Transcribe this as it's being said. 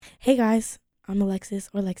Hey guys, I'm Alexis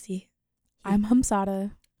or Lexi. I'm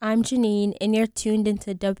Hamsada. I'm Janine, and you're tuned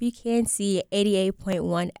into WKNC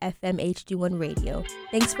 88.1 FM HD1 Radio.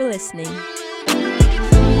 Thanks for listening.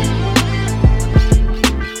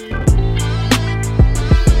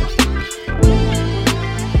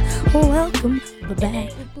 Welcome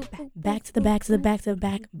back to the back.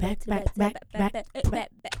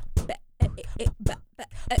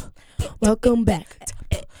 Welcome back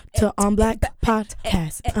to On Black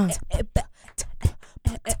Podcast.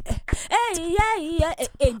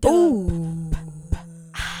 Ooh.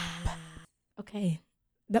 Okay,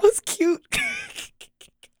 that was cute.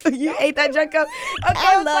 You ate that junk up. Okay,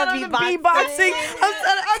 I love beatboxing.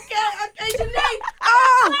 Okay, Janine.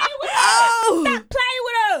 Stop playing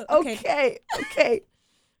with her. Okay.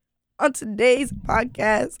 On today's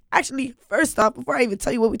podcast, actually, first off, before I even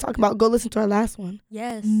tell you what we're talking about, go listen to our last one.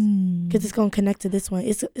 Yes. Because it's going to connect to this one.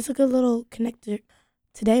 It's a good little connector.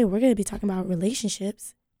 Today, we're going to be talking about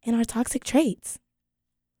relationships and our toxic traits.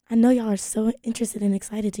 I know y'all are so interested and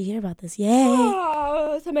excited to hear about this. Yay.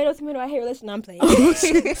 Oh, tomato, I hate listen, I'm playing.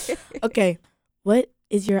 Okay, what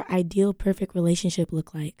is your ideal perfect relationship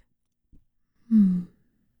look like?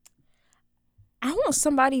 I want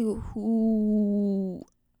somebody who...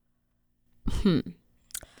 Wow,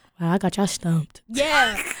 I got y'all stumped.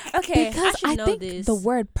 Yeah. Okay. Because I know think this. the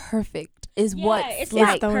word perfect is it's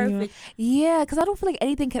like perfect. Yeah, because I don't feel like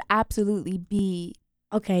anything could absolutely be.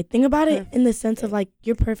 Okay, think about it Perfect. in the sense of like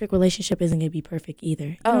your perfect relationship isn't gonna be perfect either.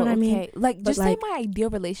 You know what I mean? Like, But just like- say my ideal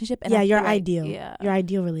relationship. And Yeah, I your feel like- ideal. Yeah. Your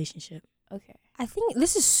ideal relationship. Okay. I think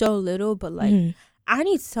this is so little, but like Mhm. I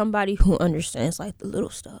need somebody who understands like the little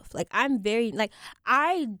stuff. Like I'm very like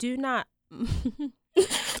I do not.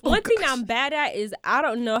 One thing I'm bad at is I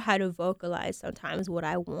don't know how to vocalize sometimes what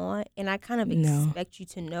I want, and I kind of No. expect you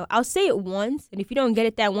to know. I'll say it once, and if you don't get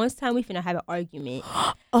it that once time, we finna have an argument.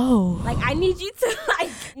 Oh, Like I need you to like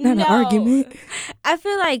not know. an argument. I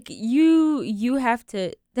feel like you have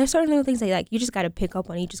to. There's certain little things that like you just gotta pick up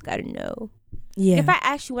on. You just gotta know. Yeah. If I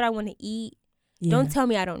ask you what I want to eat, yeah. don't tell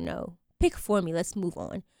me I don't know. Pick for me. Let's move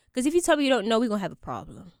on. Because if you tell me you don't know, we're going to have a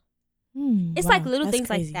problem. It's like Wow, little that's things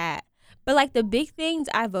crazy. like that. But like the big things,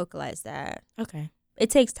 I vocalize that. Okay.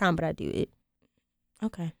 It takes time, but I do it.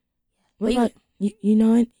 Okay. But What you- about you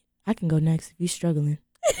know what? I can go next if you're struggling.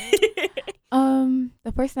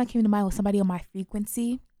 The person that came to mind was somebody on my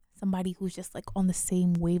frequency, somebody who's just like on the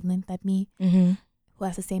same wavelength as me, Mm-hmm. who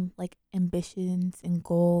has the same like ambitions and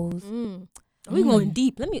goals. We going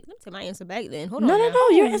deep. Let me take my answer back then. Hold on. No. now.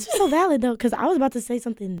 Your answer's so valid though, because I was about to say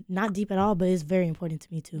something not deep at all, but it's very important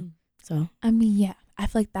to me too. So I mean, yeah, I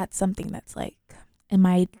feel like that's something that's like in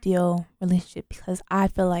my ideal relationship because I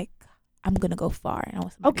feel like I'm gonna go far and I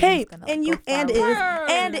want somebody okay, who's gonna, like, and go you far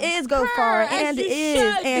and with me. is go far As and you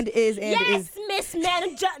is should. and is and Yes, is. Miss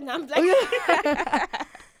Manager. No, I'm like,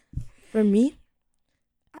 For me,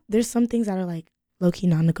 there's some things that are like low-key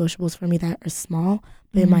non-negotiables for me that are small,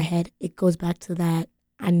 but in my head, it goes back to that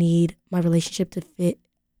I need my relationship to fit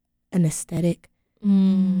an aesthetic,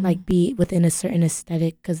 like be within a certain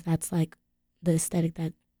aesthetic, because that's like the aesthetic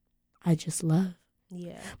that I just love.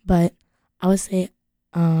 yeah. But I would say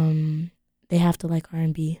they have to like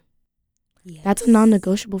R&B. Yes. That's a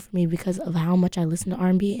non-negotiable for me because of how much I listen to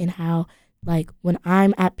R&B and how, like, when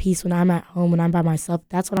I'm at peace, when I'm at home, when I'm by myself,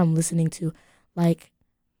 that's what I'm listening to. Like,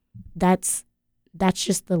 that's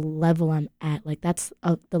just the level I'm at. Like, that's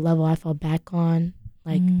the level I fall back on.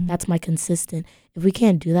 Like, that's my consistent. If we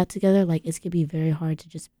can't do that together, like, it's going to be very hard to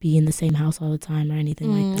just be in the same house all the time or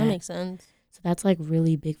anything like That that. makes sense. So that's, like,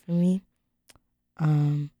 really big for me.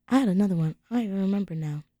 I had another one. I don't even remember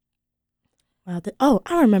now. Wow.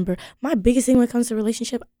 I remember. My biggest thing when it comes to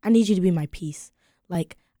relationship, I need you to be my peace.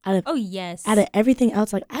 Like, Oh, yes. out of everything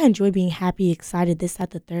else, like, I enjoy being happy, excited, this,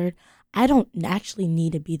 that, the third. I don't actually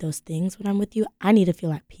need to be those things when I'm with you. I need to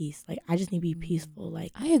feel at peace. Like, I just need to be peaceful.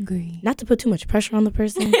 Like, I agree. not to put too much pressure on the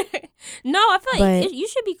person. No, I feel like But- you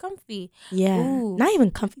should be comfy. Yeah. Ooh. Not even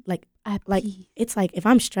comfy. Like, At like peace. it's like if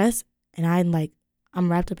I'm stressed and I'm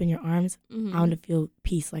wrapped up in your arms, Mhm. I want to feel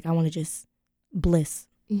peace. Like, I want to just bliss.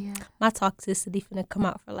 Yeah. My toxicity finna come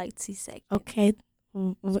out for like 2 seconds. Okay.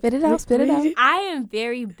 Spit it out, spit it out. I am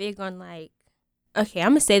very big on like, okay,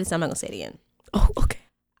 I'm gonna say this. I'm not gonna say it again. Oh, okay.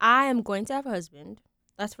 I am going to have a husband.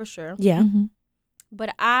 That's for sure. Yeah.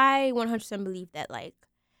 But I 100% believe that like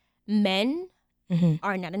men Mm-hmm.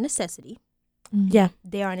 are not a necessity. Yeah.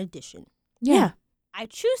 They are an addition. Yeah. I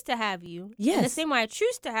choose to have you. In the Yes. same way I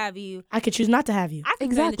choose to have you, I could choose not to have you. I can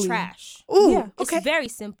throw you in the Exactly. trash. Ooh, Yeah. okay. It's very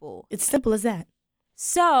simple. It's simple as that.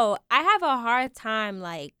 So I have a hard time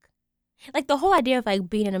like the whole idea of like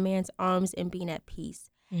being in a man's arms and being at peace.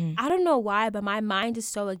 I don't know why, but my mind is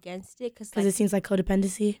so against it Because it seems like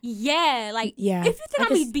codependency. yeah, like Yeah. if you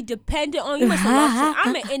think I'm gonna be dependent on you, it's a luxury.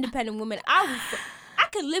 I'm an independent woman. I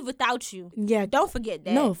could live without you. Yeah. Don't forget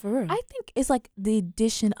that. No, for real. I think it's like the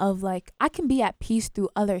addition of like I can be at peace through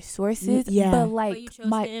other sources, Yeah. but you like chose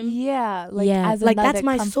my him? as like another that's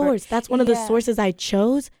my comfort. source. That's one of the Yeah. sources I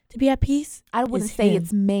chose to be at peace. I wouldn't is say him.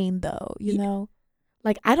 it's main though, you Yeah. know.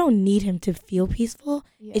 Like I don't need him to feel peaceful.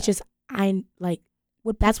 Yeah. It's just I like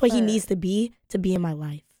Would that's what he prefer. needs to be in my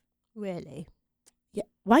life. Really? Yeah.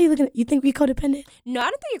 Why are you looking at, you think we codependent? No, I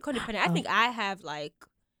don't think you're codependent. I Oh. think I have like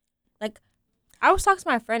I was talking to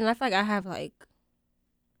my friend and I feel like I have like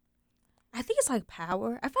I think it's like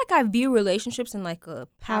power. I feel like I view relationships in like a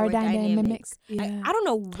power dynamics. Yeah. Like, I don't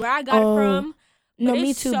know where I got it from. No, but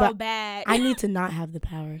me it's too, so but bad. I need to not have the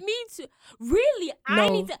power. Me too. Really? I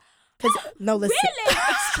No. need to Cause no, listen. really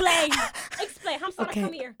explain. Explain. I'm sorry, Okay.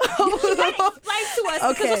 come here. You gotta explain to us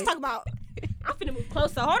because Okay. let's talk about I'm finna move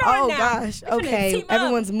closer. Hold on Oh now. gosh. We finna Okay. team up.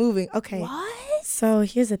 Everyone's moving. Okay. What? So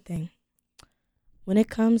here's the thing. When it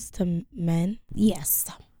comes to men, Yes.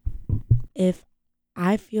 if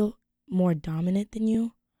I feel more dominant than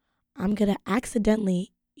you, I'm gonna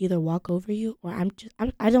accidentally either walk over you or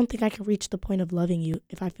I don't think I can reach the point of loving you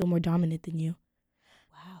if I feel more dominant than you.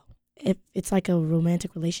 Wow. If it's like a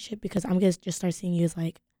romantic relationship, because I'm gonna just start seeing you as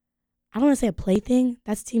like, I don't want to say a plaything.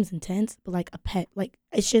 That seems intense, but like a pet. Like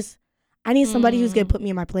it's just, I need somebody who's gonna put me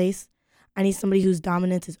in my place. I need somebody whose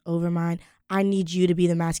dominance is over mine. I need you to be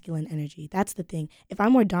the masculine energy. That's the thing. If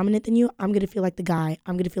I'm more dominant than you, I'm gonna feel like the guy.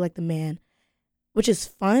 I'm gonna feel like the man, which is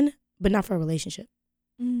fun, but not for a relationship.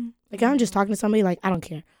 Like I'm just talking to somebody, like I don't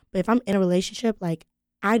care. But if I'm in a relationship, like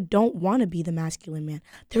I don't want to be the masculine man.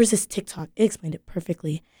 There was this TikTok. It explained it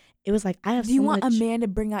perfectly. It was like I have. Do you so want much, a man to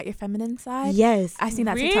bring out your feminine side? Yes. I seen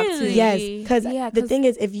that TikTok too. Really? Yes. Because Yeah, the 'cause- thing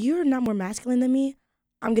is, if you're not more masculine than me,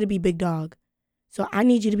 I'm gonna be big dog. So I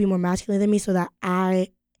need you to be more masculine than me, so that I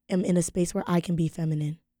am in a space where I can be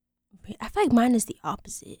feminine. I feel like mine is the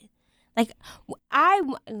opposite. Like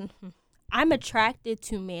I'm attracted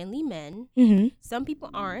to manly men. Mm-hmm. Some people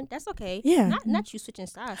aren't. That's okay. Yeah. Not you switching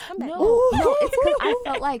sides. Come back. No, Ooh. no, it's because I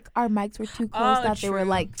felt like our mics were too close Oh, that they were true.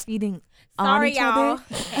 like feeding on Sorry, each y'all. other.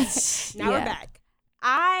 Now we're Yeah. back.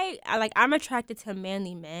 I'm attracted to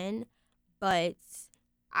manly men, but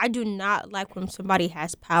I do not like when somebody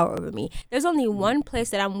has power over me. There's only one place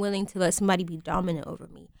that I'm willing to let somebody be dominant over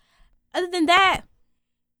me. Other than that,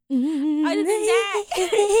 I'm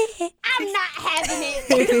not having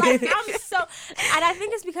it. Like I'm so, and I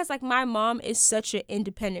think it's because like my mom is such an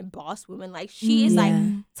independent boss woman. Like she is like Yeah.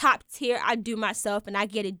 top tier. I do myself and I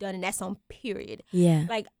get it done, and that's on period. Yeah.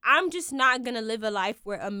 Like I'm just not gonna live a life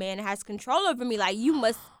where a man has control over me. Like you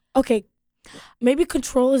must. Okay. Maybe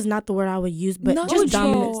control is not the word I would use, but No, just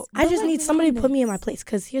control. dominance. I But just like need somebody to put me in my dominance. place.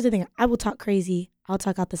 Because here's the thing. I will talk crazy. I'll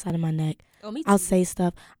talk out the side of my neck. Oh, me too. I'll say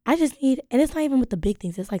stuff. I just need, and it's not even with the big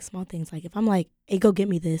things. It's like small things. Like if I'm like, hey, go get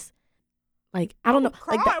me this. Like, I don't know.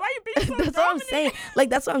 Cry. Like that, Why you being so that's what I'm dominant? saying. Like,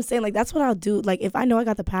 that's what I'm saying. Like, that's what I'll do. Like, if I know I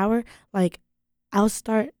got the power, like, I'll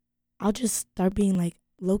just start being like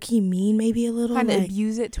low key mean, maybe a little. Kind of like,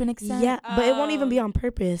 abuse it to an extent. yeah, but it won't even be on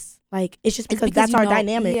purpose. Like, it's just It's because that's you our know-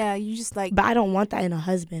 dynamic. Yeah, you just like. But I don't want that in a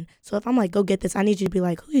husband. So if I'm like, go get this, I need you to be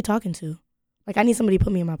like, who are you talking to? Like, I need somebody to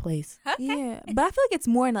put me in my place. Yeah, but I feel like it's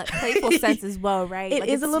more in a playful sense as well, right? It Like,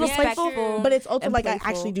 is it's a little respectful, playful, but it's also and like I playful.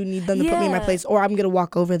 actually do need them to put me in my Yeah. place, or I'm gonna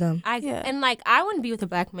walk over them. Yeah. And like I wouldn't be with a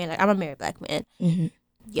black man. Like I'm a married black man. Mm-hmm.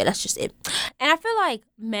 Yeah, that's just it. And I feel like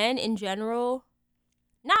men in general,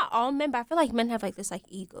 not all men, but I feel like men have like this like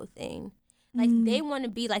ego thing. Like they want to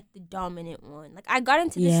be like the dominant one. Like I got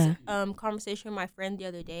into this conversation with my friend the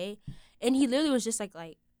other day, and he literally was just like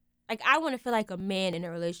I want to feel like a man in a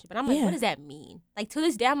relationship. And I'm like, Yeah. what does that mean? Like to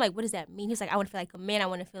this day, I'm like, what does that mean? He's like, I want to feel like a man. I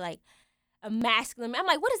want to feel like a masculine man. I'm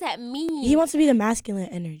like, what does that mean? He wants to be the masculine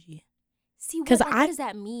energy. See, what, 'cause like, I- what does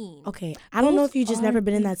that mean? Okay, I don't know Those if you just are never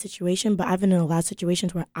been in things- that situation, but I've been in a lot of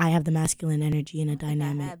situations where I have the masculine energy in a I think I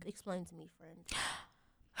dynamic. have. Explain to me, friend.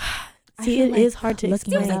 I See, feel it like is hard to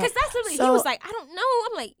looking explain. it up. Because that's literally, he So- was like, I don't know.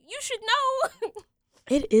 I'm like, you should know.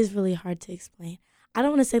 It is really hard to explain. I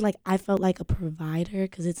don't want to say like I felt like a provider,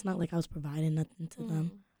 because it's not like I was providing nothing to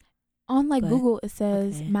them. On like But, Google, it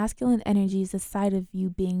says okay. masculine energy is the side of you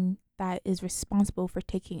being that is responsible for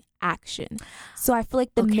taking action. So I feel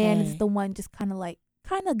like the man is Okay. the one just kind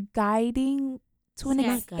of guiding to an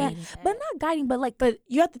Yeah, extent, guiding. but not guiding, but like But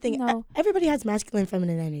you have to think, No. everybody has masculine,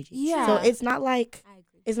 feminine energy. Yeah. So it's not like I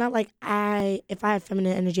agree. if I have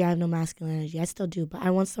feminine energy, I have no masculine energy. I still do, but I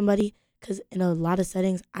want somebody, because in a lot of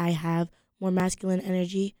settings, I have more masculine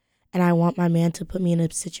energy, and I want my man to put me in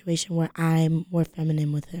a situation where I'm more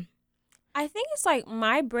feminine with him. I think it's like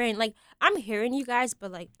my brain. Like I'm hearing you guys,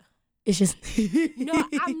 but like It's just no,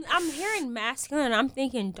 I'm hearing masculine. And I'm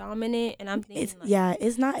thinking dominant, and I'm thinking it's like, yeah.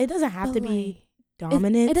 It's not. It doesn't have to But, be like,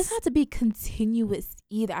 dominant. It doesn't have to be continuous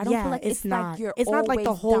either. I don't Yeah, feel like it's it's not. like you're It's not, always like,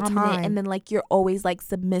 the whole dominant time. and then like you're always like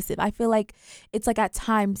submissive. I feel like it's like at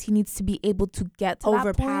times he needs to be able to get to that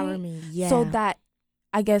overpower point me. Yeah. so that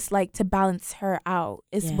I guess like to balance her out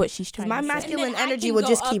is Yeah. what she's trying my to say. masculine And then I energy can will go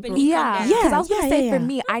just up keep. and he Yeah, come because down. I was gonna Yeah, say yeah, for yeah.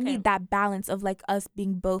 me, I Okay. need that balance of like us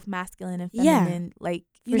being both masculine and Yeah, feminine. Like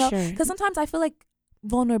you for know, sure. because sometimes I feel like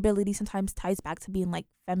vulnerability sometimes ties back to being like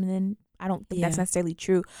feminine. I don't think that's Yeah. necessarily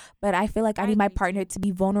true, but I feel like I I need my agree, too. partner to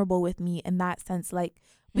be vulnerable with me in that sense. Like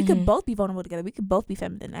we could Mhm. both be vulnerable together. We could both be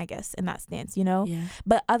feminine, I guess, in that stance, you know. Yeah.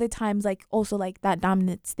 But other times, like also like that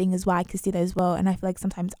dominance thing is why I could see that as well. And I feel like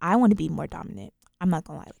sometimes I want to be more dominant. I'm not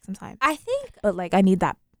gonna lie, like sometimes, I think but like I need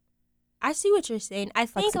that I see what you're saying. I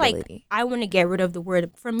think like flexibility. I want to get rid of the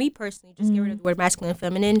word. For me personally, just get rid of the word masculine and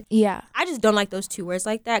feminine. Yeah. I just don't like those two words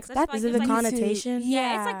like that. 'Cause I That just Is feel it like the it's like connotation?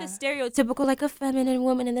 Yeah, it's like the stereotypical like a feminine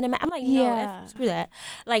woman and then a man. I'm like, no, Yeah. screw that.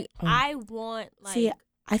 Like Oh. I want like See,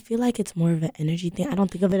 I feel like it's more of an energy thing. I don't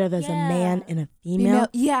think of it as a man Yeah. and a female.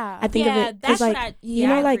 Yeah. I think yeah, of it that's because like what I, you yeah,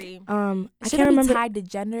 know I like agree. I It can't shouldn't be remember. tied to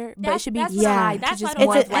gender, but it That's- should be that's what I- tied to that's just why I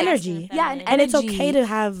more don't It's of an like like energy. masculine Yeah, feminine. and And it's energy okay to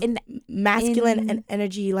have in- masculine in- and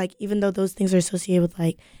energy, like even though those things are associated with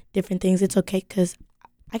like different things, it's okay because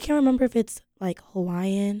I can't remember if it's like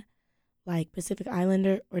Hawaiian, like Pacific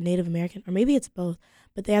Islander, or Native American, or maybe it's both.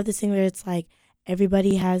 But they have this thing where it's like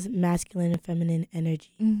everybody has masculine and feminine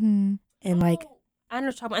energy, Mm-hmm. and like Oh, I know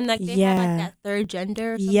what you're talking about. And like they have Yeah. like that third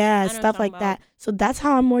gender. Or something. I yeah, know what stuff you're like talking that. So that's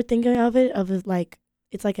how I'm more thinking of it. Of it like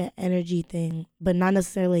it's like an energy thing, but not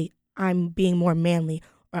necessarily I'm being more manly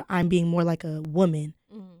or I'm being more like a woman.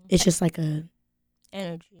 about. It's just like a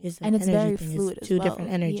Energy. it's an And it's energy very thing. fluid It's as two well.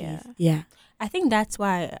 different energies. Yeah. Yeah. I think that's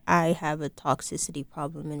why I have a toxicity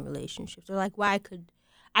problem in relationships, or like why I could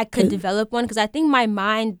Could- develop one, because I think my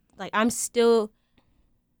mind, like I'm still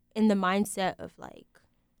in the mindset of like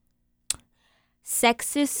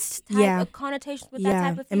sexist type Yeah. of connotations with that Yeah,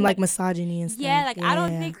 type of thing. and like misogyny and stuff. yeah, like I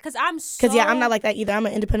don't think because I'm so Because yeah, I'm not like that either. I'm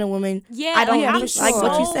an independent woman. yeah, I don't like, I'm need- like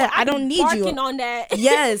what you so- said. I I'm don't need you. barking on that.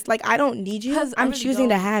 Yes, like I don't need you. 'Cause I I'm really choosing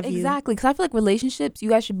to don't. have you. Exactly, because I feel like relationships, you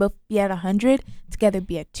guys should both be at 100, together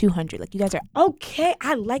be at 200. Like you guys are, Okay,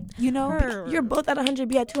 I like. you know, Her. You're both at 100.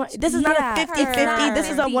 Be at 200. This is not Yeah, a 50-50. This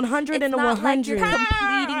is a 100 and a it's not like 100. you're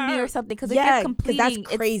completing me or something. Because if Yeah, you're 'cause completing,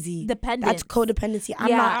 that's crazy. It's dependent. That's codependency. I'm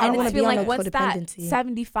yeah, not. I and don't want it's to be been on like a once that codependency.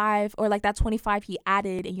 75 or like that 25 he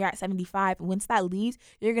added and you're at 75, once that leaves,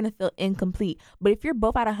 you're gonna feel incomplete. But if you're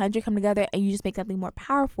both at 100 come together and you just make something more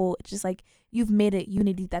powerful, it's just like you've made a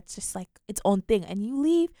unity that's just like its own thing. And you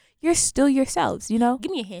leave, you're still yourselves, you know.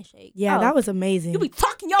 Give me a handshake. Yeah, Oh. that was amazing. You be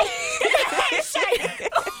talking, yo. Give me a handshake.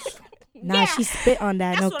 Nah, Yeah. she spit on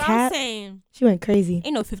that. That's No what I'm cap. saying. She went crazy.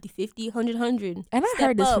 Ain't no 50-50, 100-100. And I Step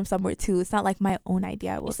heard this up. from somewhere too. It's not like my own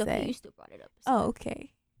idea, I will It's okay. say. You still brought it up. Oh,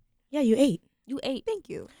 okay. Yeah, you ate. You ate. Thank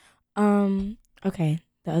you. Okay.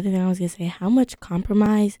 The other thing I was gonna say, how much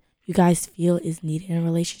compromise you guys feel is needed in a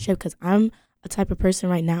relationship? Because I'm a type of person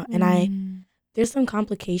right now, and there's some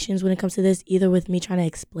complications when it comes to this, either with me trying to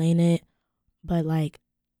explain it, but like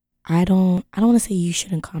I don't want to say you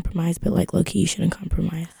shouldn't compromise, but like low key you shouldn't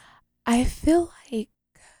compromise. I feel like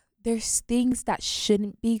there's things that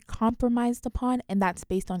shouldn't be compromised upon, and that's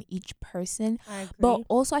based on each person. I agree. But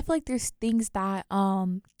also, I feel like there's things that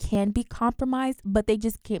can be compromised, but they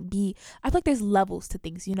just can't be. I feel like there's levels to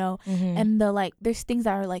things, you know. Mm-hmm. And the like, there's things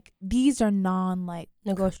that are like these are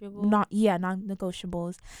Negotiable.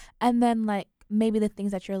 non-negotiables, and then like maybe the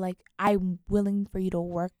things that you're like I'm willing for you to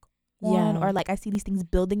work on, Yeah. or like I see these things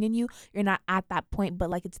building in you. You're not at that point, but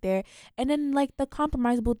like it's there. And then like the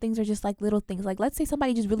compromisable things are just like little things. Like let's say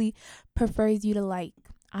somebody just really prefers you to like,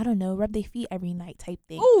 I don't know, rub their feet every night type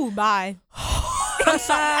thing. Ooh, bye. I'm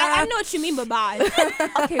sorry. I know what you mean, but bye.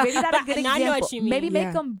 Okay, maybe that's a good And I example. know what you mean. Maybe make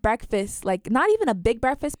Yeah. them breakfast, like not even a big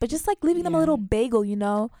breakfast, but just like leaving them a Yeah. little bagel, you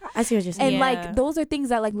know. I see what you're saying. And Yeah. like those are things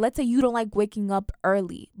that like, let's say you don't like waking up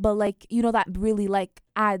early, but like you know that really like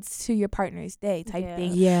adds to your partner's day type Yeah.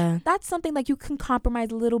 thing. Yeah. That's something like you can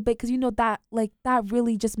compromise a little bit because you know that like that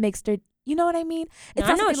really just makes their, you know what I mean? It's No, I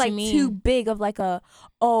not know what something you like mean. too big of like a,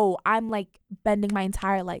 oh, I'm like bending my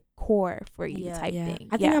entire like core for you Yeah. type Yeah. thing.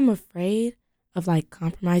 I think Yeah. I'm afraid of like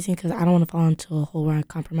compromising because I don't want to fall into a hole where I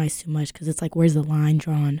compromise too much because it's like, where's the line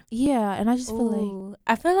drawn? Yeah, and I just feel like Ooh,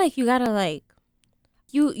 I feel like you gotta like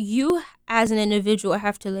you as an individual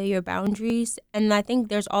have to lay your boundaries, and I think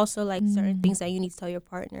there's also like certain Mm. things that you need to tell your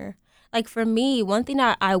partner. Like for me, one thing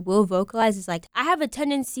that I will vocalize is like I have a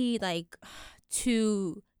tendency like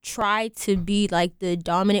to try to be like the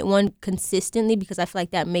dominant one consistently, because I feel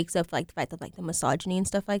like that makes up like the fact of like the misogyny and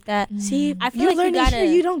stuff like that. See, I feel you're like you learning gotta- here.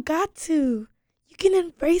 You don't got to. You can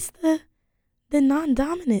embrace the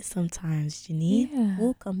non-dominant sometimes, Janine. Yeah.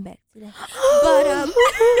 We'll come back to that.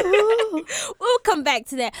 We'll come back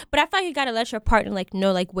to that. But I feel like you gotta let your partner like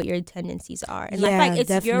know like what your tendencies are, and I feel Yeah, like it's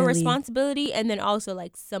your definitely. responsibility, and then also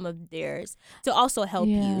like some of theirs to also help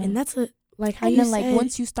Yeah. you. And that's like how And you then like said,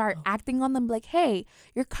 once you start acting on them, like, hey,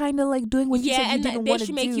 you're kind of like doing what you said you and didn't they want to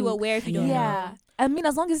should do. make you aware if you don't Yeah. know. I mean,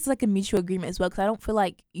 as long as it's like a mutual agreement as well, because I don't feel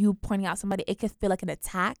like you pointing out somebody, it could feel like an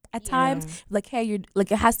attack at times. Like, hey, you're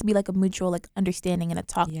like, it has to be like a mutual like understanding and a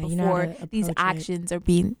talk Yeah, you know how before to these approach it. actions are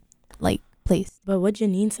being like placed. But what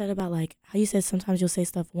Janine said about like how you said sometimes you'll say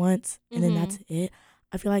stuff once and then that's it.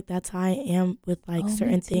 I feel like that's how I am with like Oh, me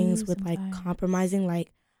certain too, things with like sometimes. compromising.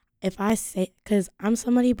 Like if I say, because I'm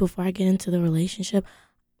somebody before I get into the relationship,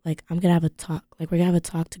 like I'm gonna have a talk. Like we're gonna have a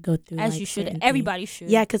talk to go through. As like, you should. certain things. Everybody should.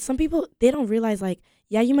 Yeah, because some people, they don't realize like,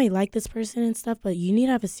 yeah, you may like this person and stuff, but you need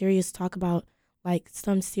to have a serious talk about like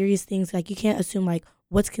some serious things. Like you can't assume like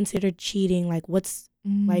what's considered cheating, like what's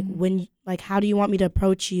like when, like how do you want me to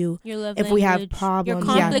approach you? Your love If we have language, problems,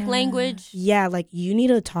 your yeah. conflict language. Yeah, like you need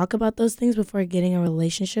to talk about those things before getting a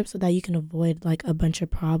relationship so that you can avoid like a bunch of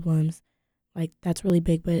problems. Like that's really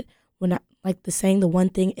big. But when I like the one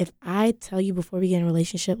thing, if I tell you before we get in a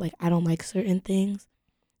relationship, like I don't like certain things,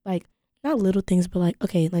 like not little things, but like,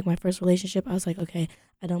 okay, like my first relationship, I was like, okay,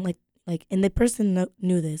 I don't like, and the person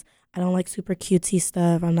knew this. I don't like super cutesy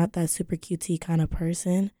stuff. I'm not that super cutesy kind of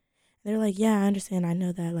person. They're like, yeah, I understand. I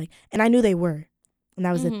know that. Like, and I knew they were. And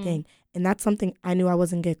that was the thing. And that's something I knew I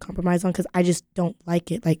wasn't going to compromise on because I just don't like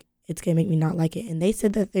it. Like, it's going to make me not like it. And they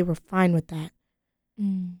said that they were fine with that.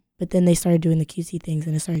 But then they started doing the cutesy things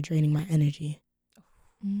and it started draining my energy.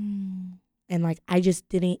 And like, I just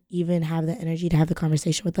didn't even have the energy to have the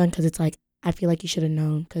conversation with them because it's like, I feel like you should have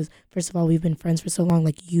known because first of all, we've been friends for so long.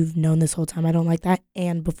 Like, you've known this whole time I don't like that.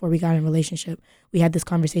 And before we got in a relationship, we had this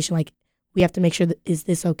conversation like, we have to make sure that, is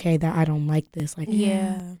this okay that I don't like this? Like,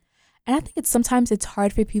 Yeah. And I think sometimes it's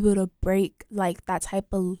hard for people to break like that type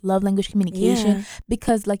of love language communication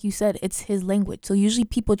because like you said, it's his language. So usually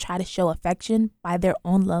people try to show affection by their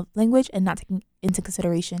own love language and not taking into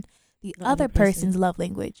consideration the other person's love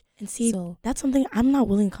language. And see, So that's something I'm not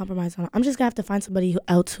willing to compromise on. I'm just gonna have to find somebody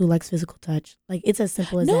else who likes physical touch. Like, it's as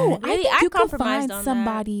simple as no, that. I Really? think I you can compromised find on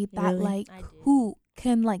somebody that. that Really? like I did. who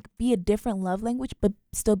can like be a different love language but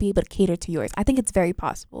still be able to cater to yours. I think it's very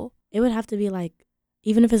possible. It would have to be like,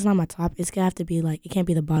 even if it's not my top, it's gonna have to be like, it can't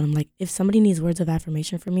be the bottom. Like, if somebody needs words of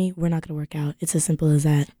affirmation from me, we're not gonna work out. It's as simple as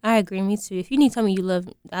that. I agree. Me too. If you need to tell me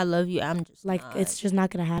I love you, I'm just Like, not. it's just not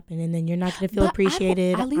gonna happen, and then you're not gonna feel But I don't-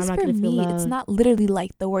 appreciated. At least I'm not for gonna feel me, loved. it's not literally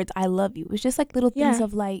like the words "I love you." It's just like little things Yeah.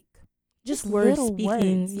 of like just just words little speaking.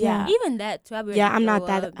 words, Yeah. yeah. even that too. Yeah, I'm not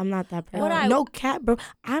that. I'm not that person. What I- No cat, bro.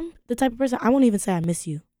 I'm the type of person I won't even say I miss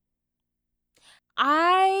you.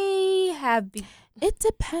 I have. it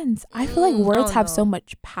depends. I feel like I words don't have so know.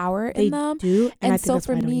 much power They in them, do, and I and think so that's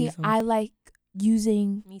for why I don't me, use them. I like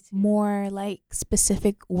using Me too. more like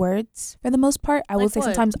specific words for the most part. I will Like say what?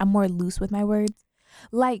 sometimes I'm more loose with my words.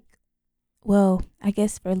 Like, well, I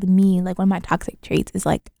guess for me, like one of my toxic traits is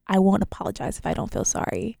like I won't apologize if I don't feel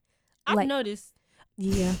sorry. I've like- noticed.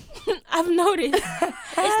 Yeah. I've noticed.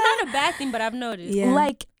 It's not a bad thing, but I've noticed. Yeah.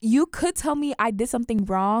 Like you could tell me I did something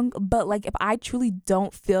wrong, but like if I truly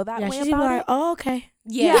don't feel that Yeah, way she'd be about like, it, oh, okay.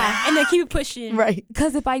 Yeah. Yeah. And then keep it pushing. Right.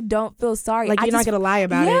 because if I don't feel sorry, Like, I you're not just, gonna lie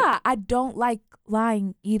about it. yeah, I don't like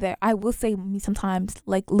lying either. I will say me sometimes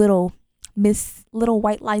like little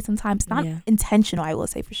white lies sometimes, not Yeah. intentional. I will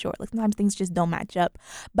say for sure. Like sometimes things just don't match up,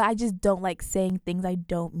 but I just don't like saying things I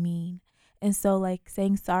don't mean. And so like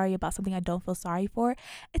saying sorry about something I don't feel sorry for,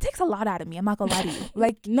 it takes a lot out of me. I'm not gonna lie to you.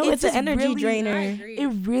 Like No, it it's an just energy really- drainer. I agree. It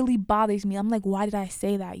really bothers me. I'm like, why did I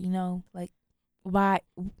say that? You know, like why?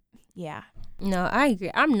 Yeah. No, I agree.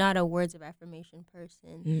 I'm not a words of affirmation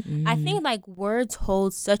person. I think like words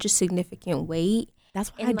hold such a significant weight. that's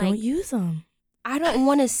why and, I don't like, use them. I don't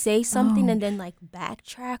want to say something Oh. and then like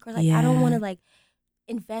backtrack or like I don't Yeah. want to like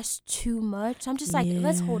invest too much. I'm just like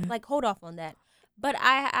let's hold off on that. But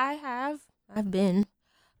I've been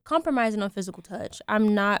compromising on physical touch.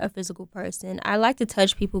 I'm not a physical person. I like to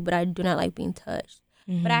touch people, but I do not like being touched.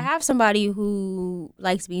 But I have somebody who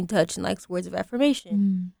likes being touched and likes words of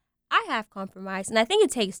affirmation. I have compromised, and I think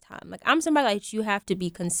it takes time. Like I'm somebody that you have to be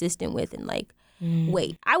consistent with and like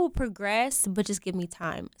wait. I will progress, but just give me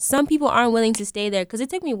time. Some people aren't willing to stay there because it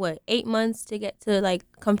took me 8 months to get to like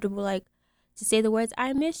comfortable like to say the words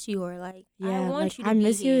 "I miss you" or like Yeah, "I want like you to I be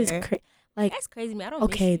miss you here." is like That's crazy to me. I don't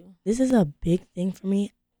okay. miss you. This is a big thing for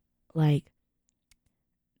me. Like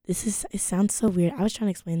it sounds so weird. I was trying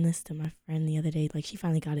to explain this to my friend the other day. Like, she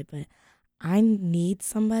finally got it, but I need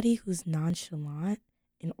somebody who's nonchalant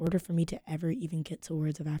in order for me to ever even get to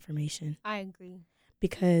words of affirmation. I agree.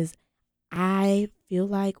 Because I feel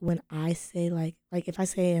like when I say like if I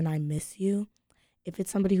say and I miss you, if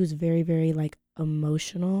it's somebody who's very, very like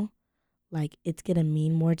emotional, like it's gonna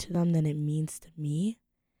mean more to them than it means to me.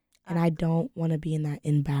 And I don't want to be in that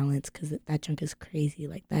imbalance because that junk is crazy.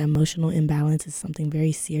 Like, that emotional imbalance is something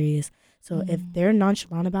very serious. So if they're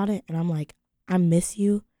nonchalant about it and I'm like, I miss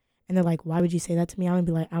you, and they're like, why would you say that to me? I'm going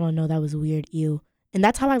to be like, I don't know, that was weird, ew. And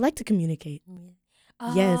that's how I like to communicate.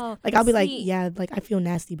 Oh, Yes. Like, I'll be like, see, yeah, like, I feel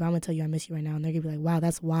nasty, but I'm going to tell you I miss you right now. And they're going to be like, wow,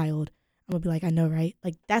 that's wild. I'm going to be like, I know, right?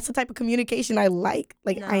 Like, that's the type of communication I like.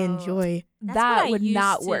 Like, I No. enjoy. that's That what I would used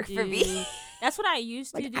not to work for me. do. That's what I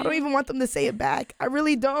used to Like, do. I don't even want them to say it back. I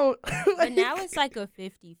really don't. But now it's like a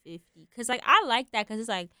 50-50. Because, like, I like that because it's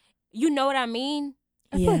like, you know what I mean?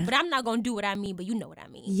 Yeah. But I'm not going to do what I mean, but you know what I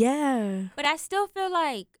mean. Yeah. But I still feel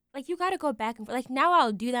like you got to go back and forth. Like, now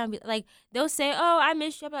I'll do that and be like, they'll say, oh, I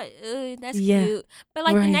miss you. I'm like, that's Yeah. cute. But,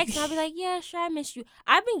 like, Right. the next time I'll be like, yeah, sure, I miss you.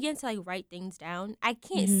 I've been getting to, like, write things down. I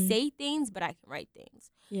can't Mhm. say things, but I can write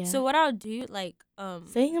things. Yeah. So what I'll do, like,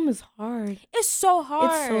 saying them is hard. it's so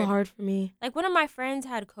hard. It's so hard for me. Like, one of my friends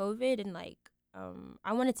had COVID and, like,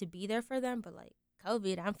 I wanted to be there for them, but, like,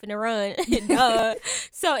 COVID, I'm finna run. Duh.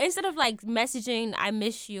 So instead of, like, messaging, I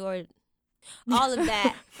miss you or all of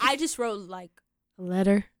that, I just wrote, like, A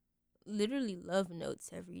letter. literally love notes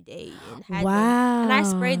every day and had them. Wow. And I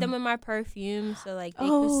sprayed them with my perfume so, like, they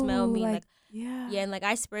could smell me. Like, yeah. yeah, and, like,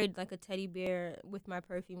 I sprayed, like, a teddy bear with my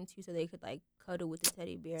perfume, too, so they could, like, cuddle with the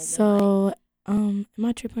teddy bear. And then, like, So, am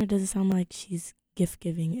I tripping or does it sound like she's gift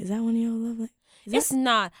giving? Is that one of your love languages? it's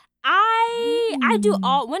not. I do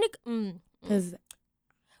all when it Because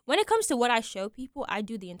when it comes to what I show people, I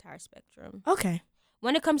do the entire spectrum. okay,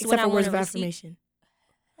 When it comes to except when for I words want of to receive, affirmation.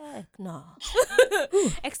 heck no.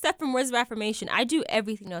 Except from words of affirmation, I do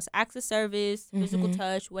everything else. Acts of service, physical Mhm.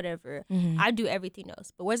 touch, whatever. Mhm. I do everything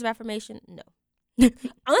else. But words of affirmation, no.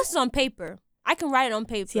 Unless it's on paper, I can write it on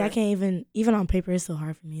paper. See, I can't even on paper. It's so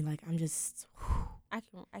hard for me. Like, I'm just I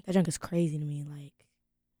can. that junk is crazy to me. Like,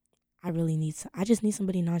 I just need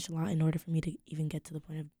somebody nonchalant in order for me to even get to the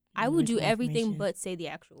point of. I would do words of everything affirmation. but say the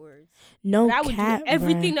actual words. no But I would cap, do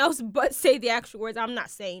everything bruh. else but say the actual words. I'm not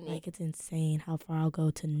saying it. Like, it's insane how far I'll go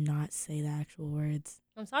to not say the actual words.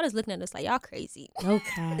 I'm so just looking at us like y'all crazy. No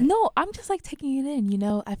cap. No, I'm just like taking it in, you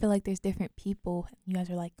know. I feel like there's different people. You guys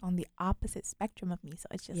are like on the opposite spectrum of me, so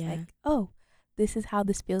it's just Yeah. like, oh, this is how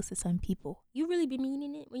this feels to some people. You really be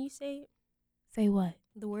meaning it when you say it? Say what?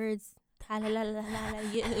 The words. La la la la la la,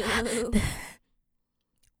 yeah.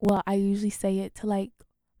 Well, I usually say it to like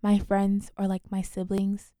my friends or like my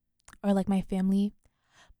siblings or like my family.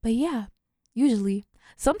 But yeah, usually.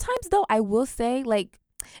 Sometimes though, I will say like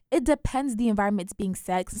it depends the environment it's being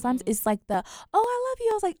said. Sometimes it's like the, oh, I love you.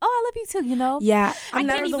 I was like, oh, I love you too, you know? Yeah, I I'm can't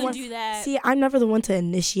never the even one. do that. See, I'm never the one to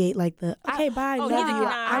initiate like the okay, bye, oh, love neither you.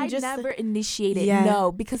 can I. I'm I just never initiated. Yeah.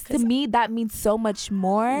 No, because to 'Cause- me that means so much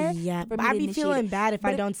more. yeah, for but me I to be initiate feeling it. bad if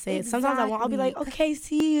I But don't say it. Sometimes I won't. I'll be like, exactly. okay,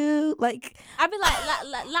 see you. Like, I be like la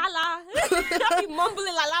la la la. I be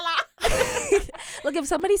mumbling la la la. Look, if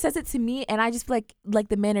somebody says it to me and I just feel like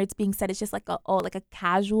the manner it's being said, it's just like like a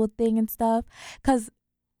casual thing and stuff. Because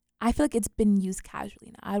I feel like it's been used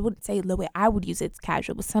casually. Now, I wouldn't say the way I would use it's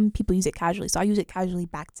casual, but some people use it casually. So I use it casually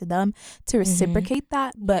back to them to reciprocate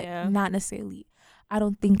that, but Yeah. not necessarily. I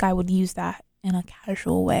don't think I would use that in a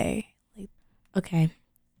casual way. Like, okay.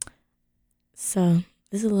 So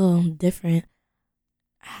this is a little different.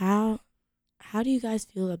 How do you guys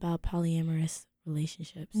feel about polyamorous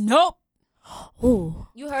relationships? Nope. Oh,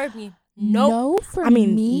 You heard me. Nope. no for I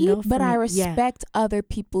mean, me, no for but I me, yeah. respect other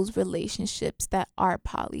people's relationships that are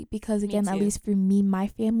poly because Me again, at too. least for me, my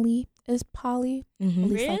family is poly. mm-hmm. At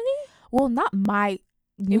least, like, Really? well, not my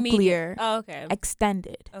Immediate. nuclear, Oh, okay.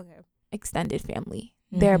 extended family.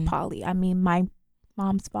 They're Mhm. poly. I mean, my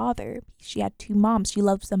mom's father, she had 2 moms. She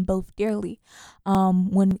loves them both dearly.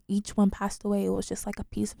 When each one passed away, it was just like a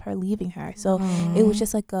piece of her leaving her. So it was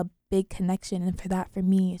just like a big connection, and for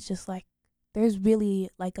me, it's just like there's really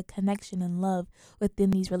like a connection and love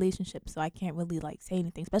within these relationships. So I can't really like say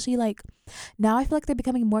anything, especially like now I feel like they're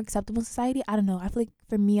becoming more acceptable in society. I don't know, I feel like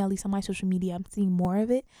for me, at least on my social media, I'm seeing more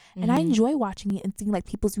of it, and I Mhm. enjoy watching it and seeing like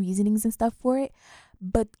people's reasonings and stuff for it.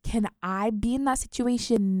 But can I be in that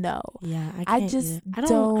situation? No. Yeah, I can't just either. I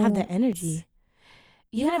don't have the don't- energy.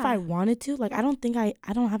 Even if Yeah. I wanted to, like, I don't think I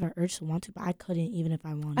don't have an urge to want to, but I couldn't even if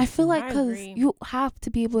I wanted. I feel to. like I because agree. you have to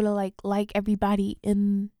be able to like everybody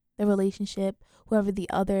in the relationship, whoever the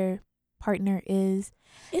other partner is.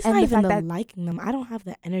 It's And not the even fact the that- liking them. I don't have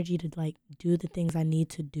the energy to like do the things I need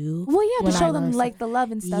to do. Well, yeah, when to I show them love like the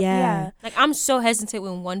love and stuff. Yeah. Yeah. Like, I'm so hesitant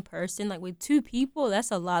with one person. Like, with two people,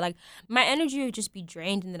 that's a lot. Like, my energy would just be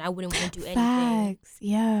drained, and then I wouldn't want to do anything. Facts.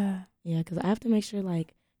 Yeah. Yeah, because I have to make sure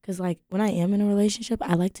like, because like when I am in a relationship,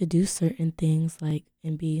 I like to do certain things like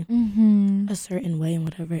and be Mm-hmm. a certain way and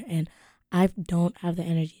whatever, and I don't have the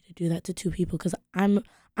energy to do that to two people because I'm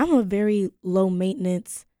a very low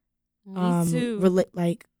maintenance Me too.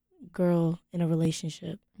 like girl in a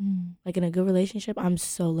relationship. Mm. Like in a good relationship, I'm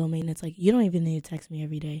so low maintenance. Like you don't even need to text me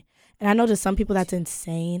every day. And I know to some people that's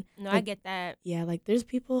insane. No, I like, get that. Yeah, like there's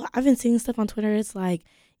people I've been seeing stuff on Twitter. It's like,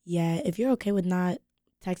 yeah, if you're okay with not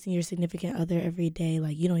texting your significant other every day,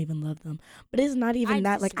 like you don't even love them. But it's not even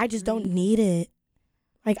that. Like I just don't disagree. need it.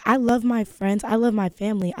 Like I love my friends. I love my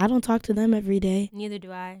family. I don't talk to them every day. Neither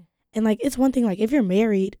do I. And like it's one thing like if you're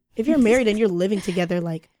married and you're living together,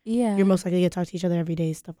 like Yeah. you're most likely to talk to each other every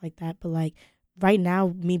day, stuff like that. But like right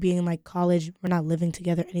now, me being in like college, we're not living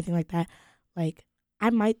together, anything like that. Like I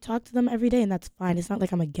might talk to them every day, and that's fine. It's not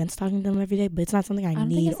like I'm against talking to them every day, but it's not something I don't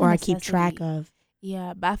think need it's a or I keep track necessity. of.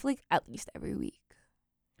 Yeah, but I feel like at least every week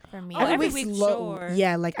for me. Oh, every week's week, low. sure.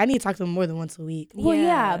 Yeah, like I need to talk to them more than once a week. Well,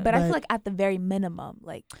 yeah, but I but- feel like at the very minimum,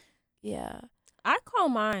 like, yeah. I call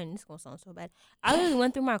mine. This is gonna sound so bad. I literally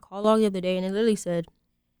went through my call log the other day, and it literally said,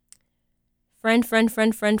 friend,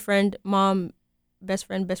 mom, best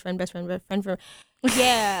friend.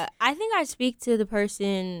 Yeah, I think I speak to the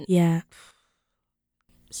person Yeah.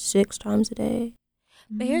 6 times a day.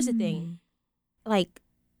 But here's the Mm. thing, like,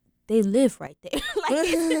 they live right there.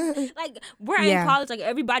 like we're Yeah. in college, like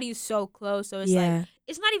everybody is so close, so it's Yeah. like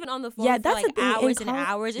it's not even on the phone Yeah, for that's like the thing. In hours and college-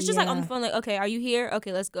 hours. It's just like on the yeah. phone, like, okay, are you here?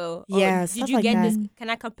 Okay, let's go. Or, Yeah, did stuff you like get this? that. Can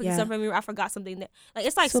I come pick Yeah. something from you? I forgot something. That like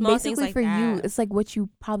it's like So small basically things like for that. you, it's like what you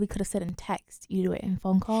probably could have said in text. You do it in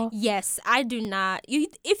phone call. Yes, I do not.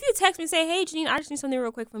 If you text me and say, hey, Janine, I just need something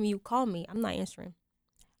real quick from you, call me. I'm not answering.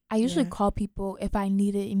 I usually Yeah. call people if I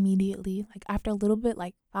need it immediately. Like after a little bit,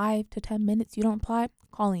 like 5 to 10 minutes, you don't reply, I'm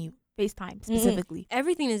calling you. FaceTime specifically.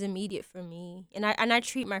 Everything is immediate for me, and I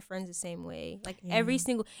treat my friends the same way. Like every Yeah.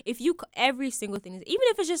 single every single thing is, even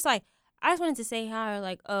if it's just like I just wanted to say hi, or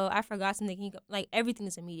like, oh, I forgot something. Can you like everything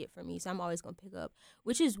is immediate for me, so I'm always gonna pick up.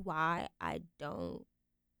 Which is why I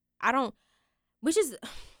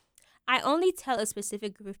only tell a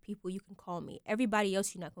specific group of people you can call me. Everybody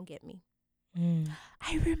else, you're not gonna get me. Mm.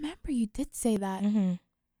 I remember you did say that Mm-hmm.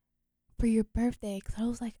 for your birthday. Because I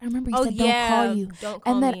was like, I remember you Oh said yeah, don't call you. Don't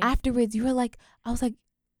call And then me. afterwards, you were like, I was like,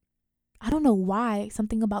 I don't know why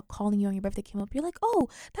something about calling you on your birthday came up. You're like, oh,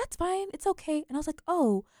 that's fine. It's okay. And I was like,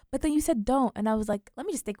 oh, but then you said don't. And I was like, let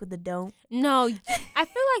me just stick with the don't. No, I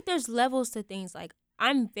feel like there's levels to things. Like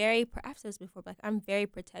I've said this before, but like, I'm very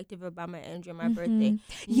protective about my energy on my birthday. Mhm.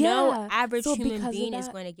 No Yeah. average So human because of being is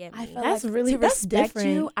that, going to get me. I felt That's like really- to that's respect you,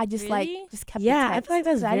 different. I just Really? just kept Yeah, the I text. feel like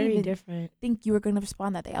that's 'Cause I didn't very even different. think you were gonna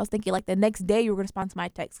respond that day. I was thinking like the next day you were gonna respond to my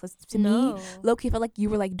text. Because to me, No. low-key felt like you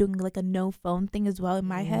were like doing like a no phone thing as well in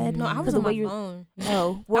my head. No, I Mm. was the on way my you're- phone.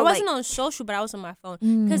 No, I wasn't on social, but I was on my phone.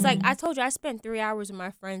 Because, like, Mm. I told you, I spent 3 hours with my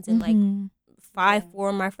friends, and, like, Mhm. 4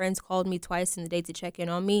 of my friends called me twice in the day to check in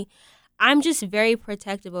on me. I'm just very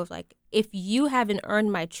protective of, like, if you haven't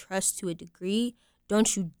earned my trust to a degree,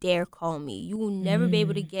 don't you dare call me. You will never be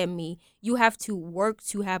able to get me. You have to work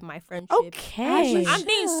to have my friendship. Okay. I'm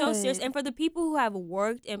being so serious. should. And for the people who have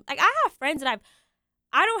worked, and, like, I have friends that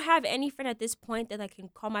I don't have any friend at this point that I can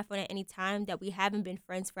call my phone at any time that we haven't been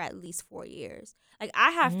friends for at least 4 years. Like,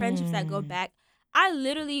 I have friendships that go Mm. back. I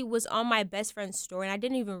literally was on my best friend's story, and I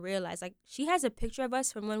didn't even realize. Like, she has a picture of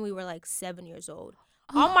us from when we were, like, 7 years old.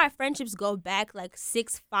 All my friendships go back, like,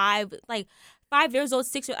 5 years old,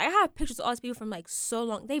 6 years. I have pictures of all these people from, like, so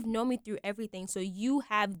long. They've known me through everything. So you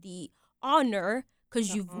have the honor, because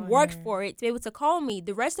The you've worked honor. for it, to be able to call me.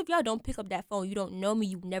 The rest of y'all don't pick up that phone. You don't know me.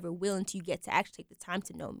 You never will until you get to actually take the time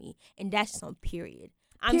to know me. And that's just on period.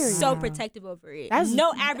 I'm Period. so Wow. protective over it. That's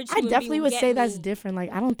no average I human definitely being would get say that's me. different.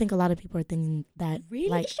 Like I don't think a lot of people are thinking that. Really?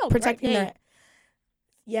 Like It's your protecting birthday. their.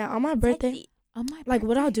 Yeah, on my birthday. Protect On my Like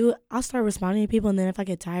what I'll birthday. do, I'll start responding to people, and then if I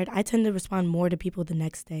get tired, I tend to respond more to people the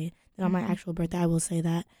next day than on my Mhm. actual birthday. I will say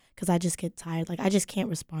that because I just get tired. Like I just can't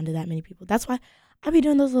respond to that many people. That's why I be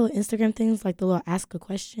doing those little Instagram things, like the little ask a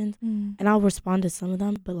question, Mm. and I'll respond to some of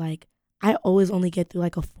them. But like I always only get through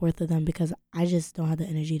like a fourth of them because I just don't have the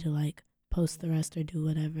energy to like post the rest or do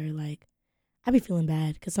whatever. Like I be feeling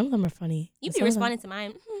bad because some of them are funny. You and be some of them- responding to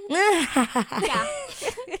mine. yeah.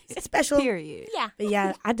 Special. Period. Yeah. But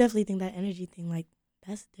yeah, I definitely think that energy thing, like,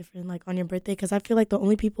 that's different, like, on your birthday. Because I feel like the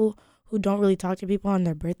only people who don't really talk to people on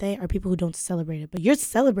their birthday are people who don't celebrate it. But you're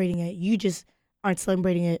celebrating it. You just aren't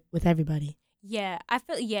celebrating it with everybody. Yeah, I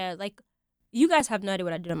feel like you guys have no idea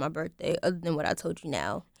what I did on my birthday other than what I told you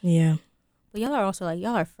now. Yeah. But y'all are also like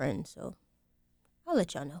y'all are friends, so I'll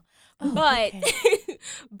let y'all know. Oh, but okay.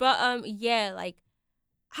 but yeah, like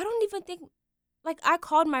I don't even think like I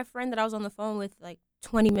called my friend that I was on the phone with like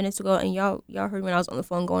 20 minutes ago, and y'all heard when I was on the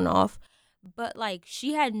phone going off. But like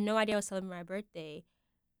she had no idea I was celebrating my birthday.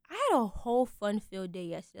 I had a whole fun-filled day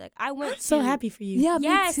yesterday. Like I went I'm so happy for you. Yeah,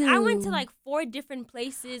 Yes, me too. I went to like 4 different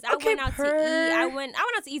places. I Okay, went out to eat. I went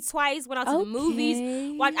out to eat twice. Went out to the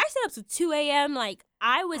movies. Watch. I stayed up to 2 a.m. Like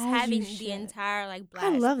I was As having you the should. entire like blast.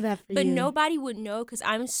 I love that for But you. nobody would know because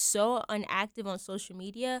I'm so inactive on social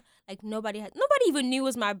media. Like nobody even knew it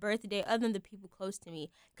was my birthday other than the people close to me.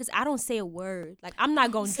 Because I don't say a word. Like I'm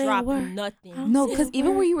not gonna Say a drop word. nothing. Don't No, say because a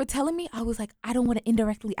even word. when you were telling me, I was like, I don't want to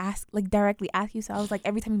directly ask you. So I was like,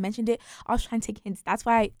 every time you mentioned it, I was trying to take hints. That's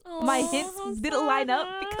why my hints didn't line up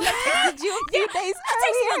because I texted you a few days I texted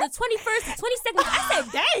you earlier. on the 21st, the 22nd. I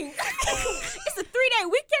said, dang, it's a 3-day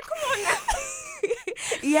weekend. Come on now.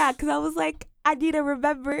 Yeah, because I was like, I need to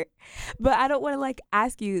remember, but I don't want to like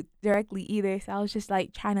ask you directly either. So I was just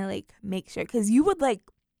like trying to like make sure because you would like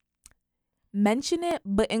mention it,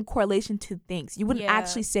 but in correlation to things. You wouldn't Yeah.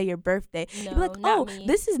 actually say your birthday. No, You'd be like, not oh, me.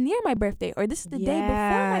 this is near my birthday, or this is the day before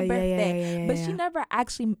my birthday. But she yeah. never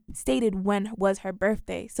actually stated when was her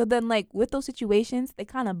birthday. So then, like, with those situations, they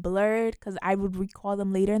kind of blurred because I would recall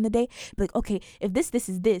them later in the day. Be like, okay, if this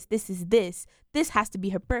is this has to be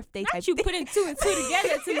her birthday Not type you thing. putting 2 and 2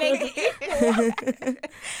 together to make it equal.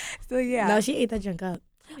 So, yeah. No, she ate that junk up.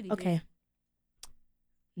 Okay.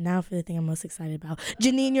 Now for the thing I'm most excited about.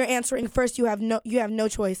 Janine, you're answering first. You have no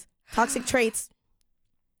choice. Toxic traits.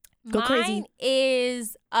 Go Mine crazy.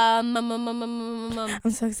 is I'm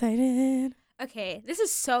so excited. okay, this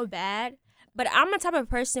is so bad, but I'm the type of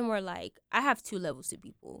person where like I have 2 levels to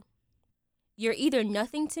people. You're either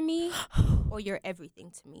nothing to me or you're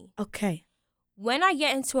everything to me. Okay. When I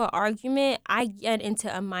get into an argument, I get into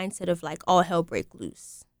a mindset of like all hell break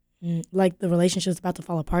loose. Like the relationship's about to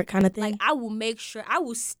fall apart kind of thing. Like I will make sure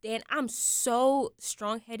I'm so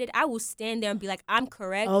strong-headed. I will stand there and be like, I'm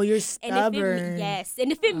correct. Oh, you're And stubborn. if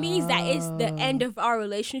it means that it's the end of our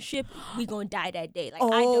relationship, we gonna die that day. Like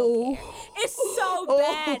I don't care. It's so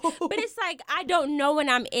bad, but it's like I don't know when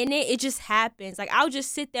I'm in it. It just happens. Like I'll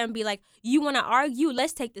just sit there and be like, "You want to argue?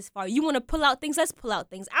 Let's take this far. You want to pull out things? Let's pull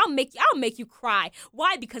out things. I'll make you cry.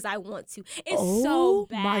 Why? Because I want to. It's so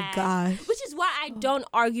bad. My gosh. Which is why I don't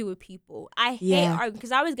argue with people. I hate Yeah. arguing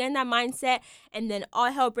because I was getting that mindset, and then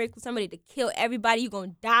all hell breaks with somebody to kill everybody. You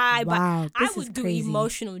gonna die. Wow, But I this is would do crazy.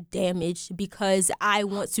 emotional damage because I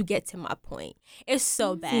want to get to my point. It's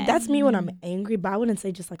so bad. See, that's me when I'm angry, but I wouldn't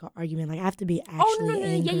say just like an argument. Like I have to be actually oh no,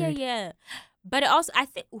 angered. yeah. But it also, I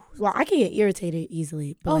think. Ooh, Well, I can get irritated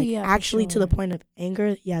easily, but Oh, like yeah, for actually to the sure. point of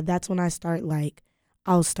anger, yeah, that's when I start like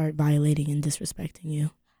I'll start violating and disrespecting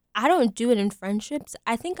you. I don't do it in friendships.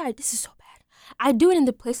 I think this is so bad. I do it in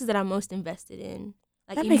the places that I'm most invested in,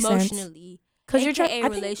 like That makes sense. emotionally. Cause you're AKA trying. I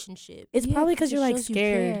think relationship. it's probably because it you're like shows you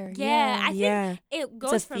scared. care. Yeah, I think Yeah, it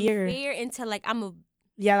goes from fear. fear into like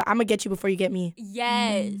yeah. I'm gonna get you before you get me.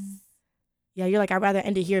 yes, Yeah, you're like I'd rather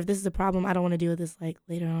end it here. If this is a problem, I don't want to deal with this like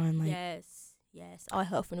later on. Like yes. All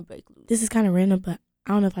hell finna break loose. this is kind of random, but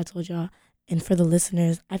I don't know if I told y'all. And for the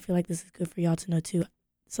listeners, I feel like this is good for y'all to know too.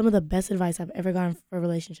 Some of the best advice I've ever gotten for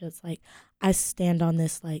relationships, like I stand on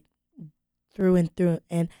this like through and through.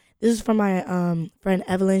 And this is from my friend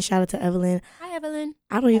Evelyn. Shout out to Evelyn. Hi, Evelyn.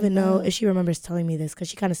 I don't even know Hello. if she remembers telling me this because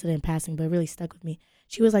she kind of said it in passing, but it really stuck with me.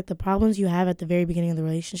 She was like, the problems you have at the very beginning of the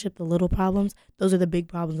relationship, the little problems, those are the big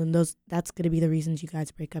problems, and that's going to be the reasons you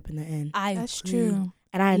guys break up in the end. That's agree. true.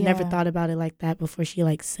 And I had never Yeah. thought about it like that before she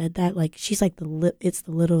like said that. Like she's like it's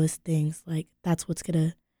the littlest things. Like that's what's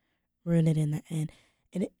gonna ruin it in the end.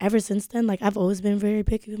 And ever since then, like I've always been very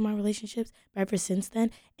picky with my relationships. But ever since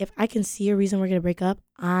then, if I can see a reason we're gonna break up,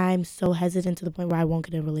 I'm so hesitant to the point where I won't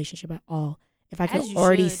get in a relationship at all. If I can As you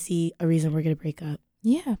already should. see a reason we're gonna break up.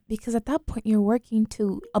 Yeah, because at that point you're working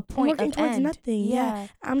to a point working of towards end. nothing, yeah.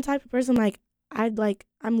 I'm the type of person like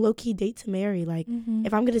I'm low key date to marry. Like Mhm.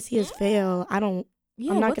 if I'm gonna see us fail, Yeah,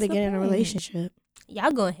 I'm not what's gonna the get in a point? relationship.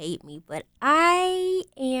 Y'all gonna hate me, but I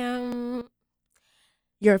am.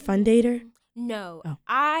 You're a fun dater? No, Oh.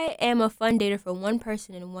 I am a fun dater for one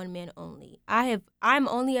person and one man only. I'm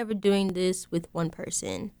only ever doing this with one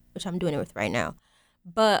person, which I'm doing it with right now.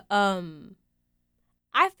 But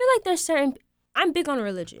I feel like there's I'm big on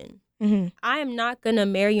religion. Mm-hmm. I am not gonna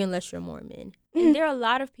marry you unless you're Mormon. Mhm. And there are a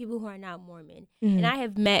lot of people who are not Mormon. Mm-hmm. And I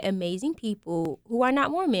have met amazing people who are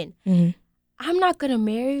not Mormon. Mm-hmm. I'm not gonna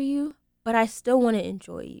marry you but I still want to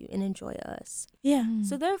enjoy you and enjoy us. Yeah.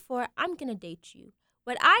 So therefore, I'm going to date you.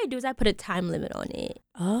 What I do is I put a time limit on it.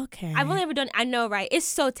 Okay. I've only ever done, I know, right? It's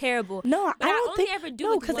so terrible. No, But I I don't only think. ever do No,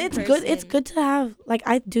 with because one it's good. It's person. good to have. Like,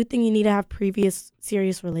 I do think you need to have previous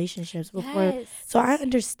serious relationships before. Yes. So I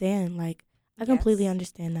understand. Like, I completely Yes.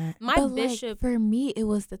 understand that. My But bishop. like, for me, it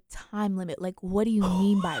was the time limit. Like, what do you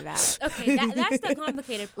mean by that? Okay, that's the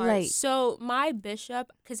complicated part. Like- So my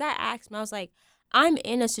bishop, because I asked him, I was like, I'm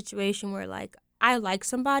in a situation where like I like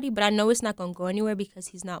somebody, but I know it's not gonna go anywhere because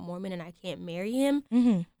he's not Mormon and I can't marry him.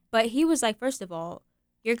 Mm-hmm. But he was like, first of all,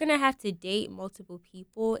 you're gonna have to date multiple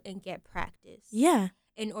people and get practice. Yeah.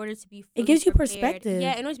 In order to be It fully gives you prepared. perspective.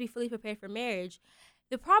 Yeah, in order to be fully prepared for marriage.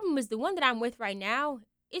 The problem is the one that I'm with right now,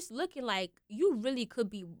 it's looking like you really could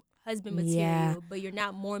be husband material, Yeah. but you're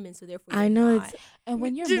not Mormon, so therefore I you're know not. it's. And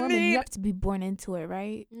when you're Janine. Mormon, you have to be born into it,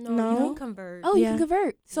 right? No, No. you can convert. Oh, Yeah. you can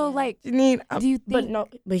convert. So, Yeah. like, Janine, do you think? But no.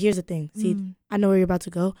 But here's the thing. See, Mm. I know where you're about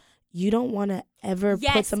to go. You don't want to ever put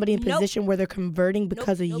Yes. somebody in a Nope. position where they're converting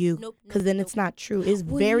because of you. Because then it's not true. It's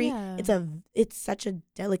Well, very. yeah. It's such a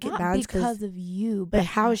delicate Not balance. because of you, But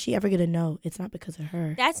how is she ever gonna know? It's not because of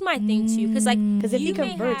her. That's my thing too, because like Because if he You may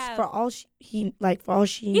converts, have- for all she he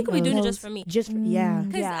could be doing it knows, just for me. Yeah.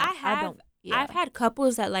 Because I have I've had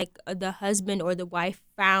couples that like the husband or the wife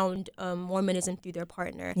found Mormonism through their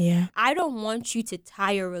partner. Yeah. I don't want you to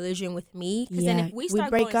tie your religion with me, because then Yeah. if we We start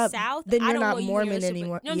break going up, south, then I you're don't not want you in a Mormon relationship.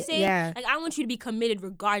 anymore. You know what I'm saying? Yeah. Like I want you to be committed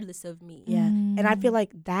regardless of me. Yeah. And I feel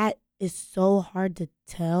like that is so hard to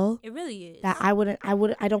tell It really is. that I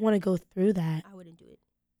don't want to go through that. I wouldn't do it.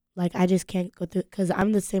 Like, I just can't go through, because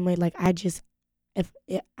I'm the same way. Like,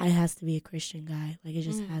 it has to be a Christian guy. Like, it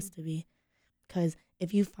just has to be. Because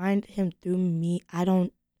if you find him through me, I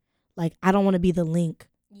don't want to be the link.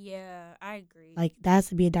 Yeah, I agree. Like, that has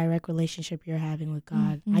to be a direct relationship you're having with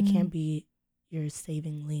God. I Mhm. can't be your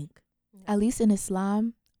saving link. At least in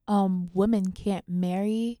Islam, women can't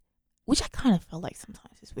marry, which I kind of feel like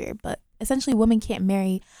sometimes is weird, but essentially women can't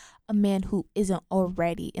marry a man who isn't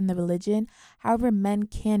already in the religion. However, men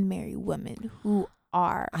can marry women who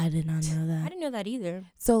are. I did not know I that. didn't know that either.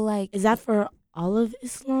 So like, Is that for all of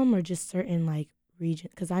Islam or just certain like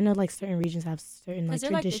regions? Because I know like certain regions have certain like 'Cause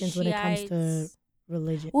they're, like, the traditions when it comes to Shiites.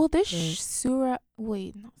 religion. well, there's Right. Surah.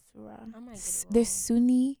 Wait, not Surah. I might get it There's wrong.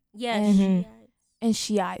 Sunni Yeah, and- Mhm. and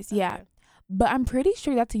Shiites. Yeah, Okay. but I'm pretty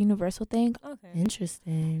sure that's a universal thing. Okay.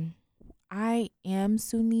 Interesting. I am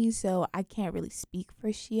Sunni, so I can't really speak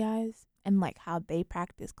for Shiites and like how they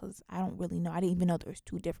practice, because I don't really know. I didn't even know there was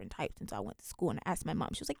two different types until I went to school and I asked my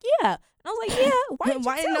mom. She was like, "Yeah," and I was like, "Yeah." Why didn't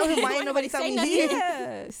Why you didn't tell know- me? why ain't nobody tell me?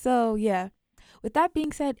 Yeah. So yeah. With that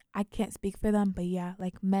being said, I can't speak for them, but yeah,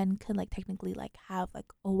 like men can like technically like have like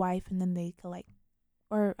a wife and then they could like,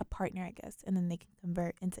 or a partner, I guess, and then they can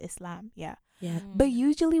convert into Islam. Yeah. Yeah. But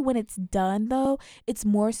usually when it's done though, it's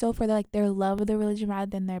more so for their love of the religion rather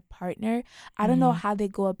than their partner. I don't know Mhm. how they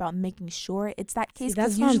go about making sure it's that See, case,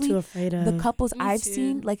 that's because what I'm too usually afraid of. the couples Me I've too.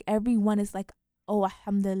 seen, like everyone is like, "Oh,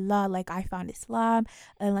 alhamdulillah, like I found Islam,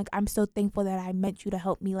 and like I'm so thankful that I met you to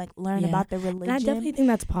help me like learn Yeah. about the and I religion definitely think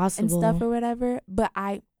that's and possible. stuff or whatever." But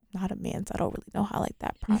I'm not a man, so I don't really know how like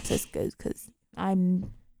that process goes, because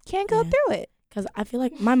I'm can't go Yeah. through it. Because I feel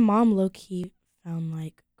like my mom low key found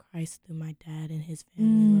like Christ through my dad and his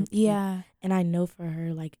family. low key. Yeah. And I know for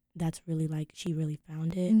her, like, that's really like she really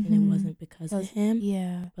found it, and Mhm. it wasn't because of Because- him.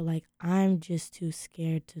 Yeah. But like, I'm just too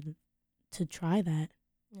scared to try that.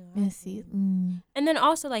 Yeah, I And see. agree. Mm. And then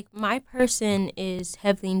also like my person is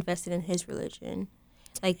heavily invested in his religion.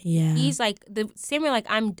 Like Yeah. he's like the same way like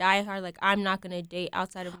I'm diehard, like I'm not gonna date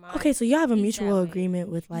outside of my Okay, so you have a He's mutual that way. agreement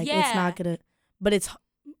with like it's Yeah. not gonna, but it's.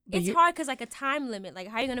 But it's you- hard because like a time limit. Like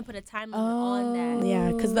how are you gonna put a time limit on that?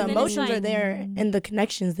 Yeah, because the And then it's emotions are like- there and the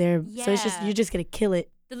connections there. So it's just Yeah. you're just gonna kill it.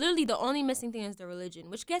 Literally the only missing thing is the religion,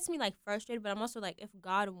 which gets me like frustrated. But I'm also like, if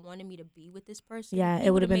God wanted me to be with this person, Yeah, He it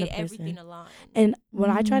would've been made the everything person. align. And what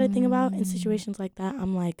I try to think about in Mm. situations like that,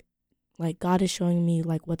 I'm like God is showing me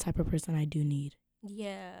like what type of person I do need.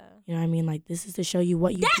 Yeah. You know what I mean? Like this is to show you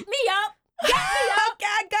what you. Get me up. Get me up. Okay,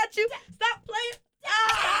 I got you. Stop playing.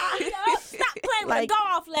 Stop playing Like, with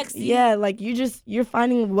golf, Lexi. Yeah, like you're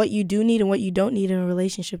finding what you do need and what you don't need in a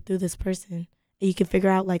relationship through this person. And you can figure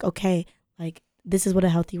out like, okay, like this is what a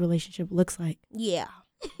healthy relationship looks like. Yeah.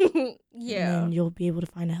 And yeah. then you'll be able to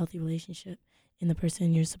find a healthy relationship in the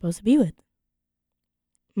person you're supposed to be with.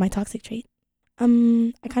 My toxic trait. I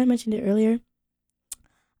kind of mentioned it earlier.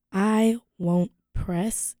 I won't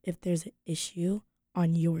press if there's an issue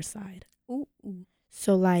on your side. Ooh, ooh.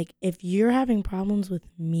 So like if you're having problems with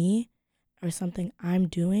me or something I'm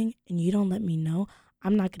doing and you don't let me know,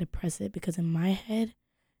 I'm not going to press it because in my head,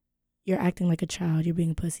 you're acting like a child. You're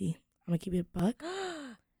being a pussy. I'm gonna keep it a buck.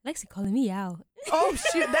 Lexi calling me out. Oh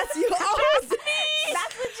shoot, that's you. Oh,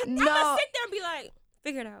 That's what you. I'm no, gonna sit there and be like,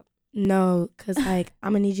 figure it out. no, cause like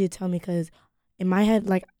I'm gonna need you to tell me, cause in my head,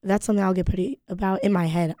 like that's something I'll get pretty about in my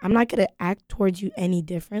head. I'm not gonna act towards you any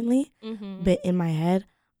differently, Mm-hmm. but in my head,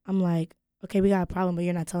 I'm like, okay, we got a problem, but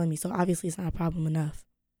you're not telling me, so obviously it's not a problem enough.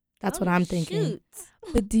 That's what I'm thinking. Shoot.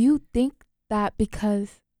 But do you think that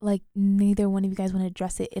because like neither one of you guys want to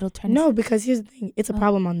address it, it'll turn? No, because here's the thing, it's a Oh.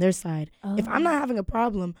 problem on their side. If I'm Oh. not having a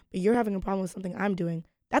problem, but you're having a problem with something I'm doing,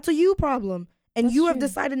 that's a you problem. And That's you have true.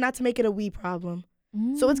 decided not to make it a we problem.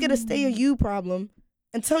 So it's going to stay a Mm. you problem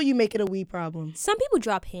until you make it a we problem. Some people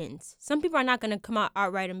drop hints. Some people are not gonna come out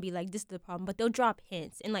outright and be like, "This is the problem," but they'll drop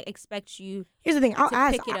hints and like expect you. Here's the thing, I'll To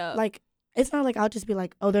ask, pick it up. like, it's not like I'll just be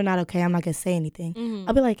like, oh, they're not okay, I'm not going to say anything. Mm-hmm.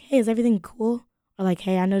 I'll be like, hey, is everything cool? Or like,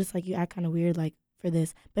 hey, I noticed like you act kind of weird like for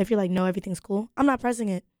this. But if you're like, no, everything's cool, I'm not pressing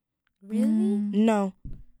it. Really? Mm. No.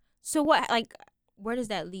 So what? Like, where does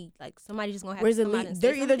that lead? Like, somebody just gonna have Where's to it come out lead? and say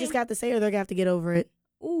They're either just something? got to say or they're going to have to get over it.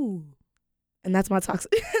 Ooh. And that's my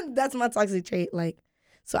toxic that's my toxic trait. Like,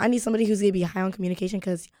 so I need somebody who's gonna be high on communication,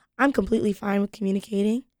 because I'm completely fine with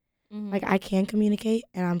communicating. Mm-hmm. Like, I can communicate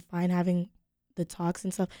and I'm fine having the talks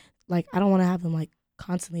and stuff. Like, I don't want to have them like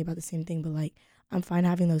constantly about the same thing, but like I'm fine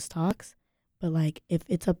having those talks. But like if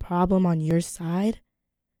it's a problem on your side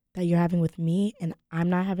that you're having with me and I'm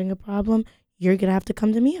not having a problem, you're gonna have to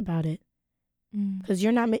come to me about it. Mm. Because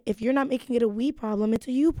if you're not making it a we problem, it's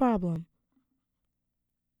a you problem.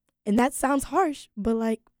 And that sounds harsh, but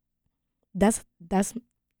like that's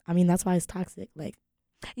I mean, that's why it's toxic. Like,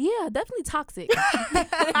 Yeah, definitely toxic.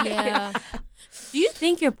 Yeah. Do you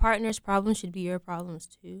think your partner's problems should be your problems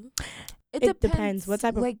too? it depends what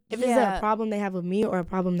type of, like, if it's a problem they have with me or a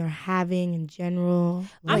problem they're having in general.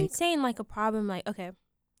 I'm Like, saying like a problem. Like, okay,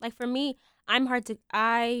 like for me,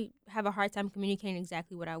 I have a hard time communicating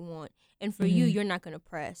exactly what I want, and for you, Mhm. you're not gonna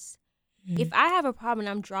press. mm. If I have a problem,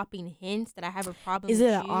 I'm dropping hints that I have a problem. Is with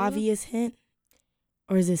it an you. obvious hint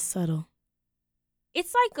or is it subtle?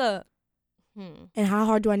 It's like a. And how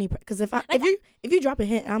hard do I need? Because if you drop a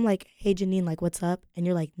hint and I'm like, hey Janine, like what's up, and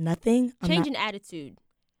you're like nothing, I'm Change not, in attitude.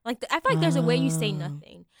 Like I feel like there's a way you say Oh.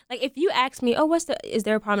 nothing. Like if you ask me, oh, is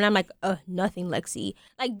there a problem? And I'm like, nothing, Lexi.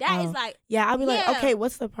 Like that is Oh. like. yeah, I'll be like, Yeah. okay,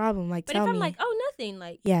 what's the problem? Like, But tell if I'm me. like, oh, nothing,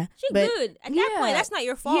 like Yeah, she but good. At that point, Yeah. that's not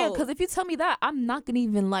your fault. Yeah, because if you tell me that, I'm not gonna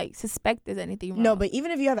even like suspect there's anything wrong. no, but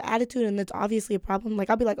even if you have an attitude and it's obviously a problem, like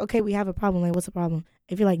I'll be like, okay, we have a problem. Like, what's the problem?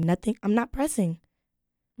 If you're like nothing, I'm not pressing.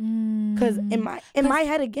 Because in my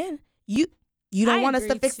head again, you don't I want us to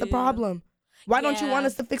agree fix the too. problem. Why don't you want Yeah.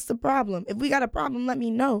 us to fix the problem? If we got a problem, let me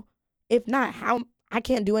know. If not, how I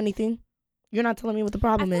can't do anything. You're not telling me what the I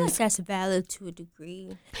problem feel is. like that's valid to a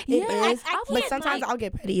degree. It yeah, is, I but can't, sometimes like- I'll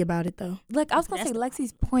get petty about it though. like I was gonna say That's-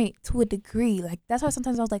 Lexi's point to a degree. Like that's why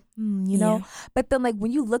sometimes I was like, you know. But then like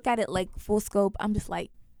when you look at it like full scope, I'm just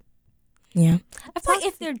like, Yeah. I feel like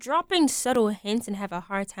if they're dropping subtle hints and have a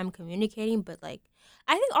hard time communicating, but like,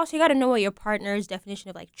 I think also you got to know what your partner's definition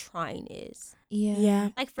of like trying is. yeah, Yeah.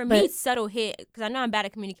 Like for But- me, subtle hint, because I know I'm bad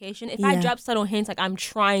at communication. If I Yeah. drop subtle hints, like I'm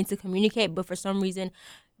trying to communicate, but for some reason,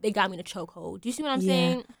 they got me in a chokehold. Do you see what I'm Yeah.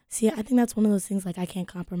 saying? See, I think that's one of those things like I can't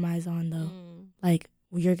compromise on though. Like,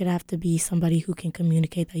 you're gonna have to be somebody who can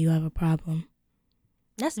communicate that you have a problem.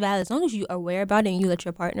 That's valid. As long as you're aware about it and you let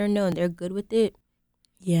your partner know and they're good with it.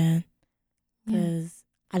 Yeah. Yeah. Because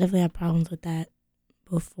I definitely have problems with that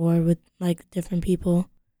before with like different people.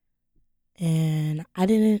 And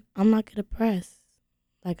I'm not gonna press.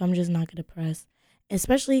 Like, I'm just not gonna press.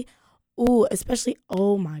 Especially,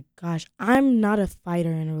 oh my gosh, I'm not a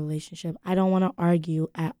fighter in a relationship. I don't want to argue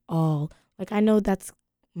at all. Like, I know that's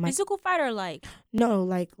my, Physical fight or like, no,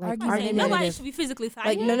 like I'm saying nobody argumentative. should be physically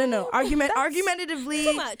Like, fighting. no. Too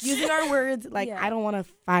Argumentatively, much. using our words. Like, Yeah. I don't want to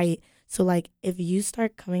fight. So, like, if you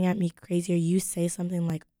start coming at me crazy or you say something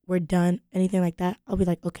like, we're done, anything like that, I'll be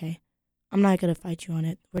like, okay, I'm not going to fight you on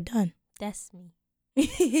it. We're done. That's me.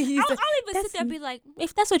 You I'll said- even sit that's there and me. be like,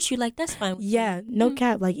 if that's what you like, that's fine. With yeah, me. no Mm.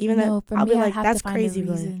 cap. Like, even no, that, for I'll me, be I like, have that's to find crazy. a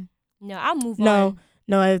But reason. No, I'll move no, on.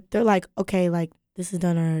 no, if they're like, okay, like, this is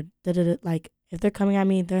done or da-da-da, like, if they're coming at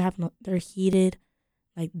me, they're heated,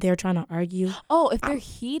 like, they're trying to argue. Oh, if they're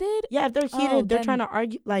heated, Yeah, if they're heated, Oh, they're then- trying to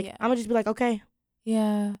argue. Like, yeah. I'm going to just be like, okay.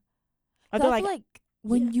 yeah. Or So they're I like, feel like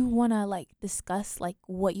when yeah. you wanna like discuss like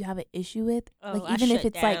what you have an issue with, Oh, like I even if shut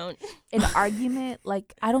it's like down. an argument,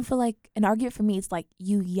 like I don't feel like an argument for me it's like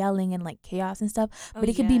you yelling and like chaos and stuff. But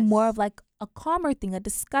it could be more of like a calmer thing, a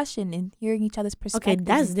discussion and hearing each other's okay, perspectives.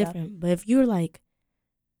 that's and stuff. different. But if you're like,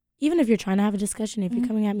 even if you're trying to have a discussion, if you're Mhm.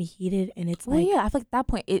 coming at me heated and it's Well, like, yeah, I feel like at that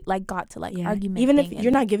point it like got to like yeah, argument. even if thing you're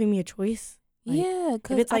and- not giving me a choice, Like, Yeah,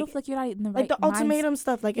 because it's I don't like- feel like you're not in the right like the ultimatum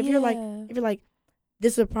stuff. Like if you're like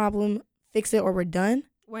this is a problem, fix it or we're done.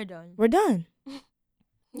 We're done. We're done.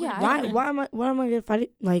 Yeah, I Why agree. why am I gonna fight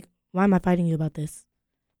it? Like why am I fighting you about this?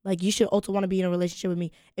 Like you should also want to be in a relationship with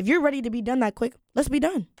me. If you're ready to be done that quick, let's be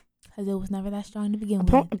done. because it was never that strong to begin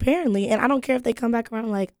with. Apparently, and I don't care if they come back around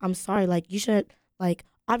like I'm sorry. Like you should like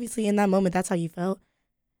obviously in that moment that's how you felt,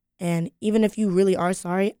 and even if you really are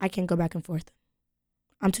sorry, I can't go back and forth.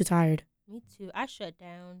 I'm too tired. Me too. I shut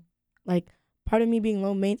down. Like part of me being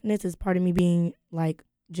low maintenance is part of me being like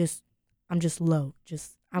I'm just low.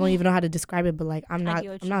 Just I don't even know how to describe it, but like I'm I not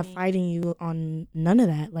get what I'm you not mean. fighting you on none of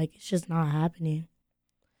that. Like it's just not happening.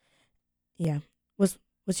 Yeah.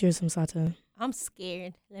 What's yours, Samsata? I'm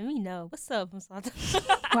scared. Let me know. What's up, Masata?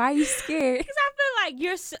 Why are you scared? Because I feel like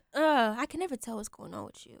you're. I can never tell what's going on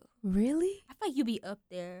with you. Really? I feel like you be up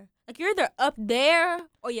there. Like you're either up there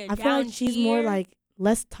or you're I down feel like she's more here. like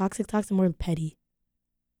less toxic, more petty.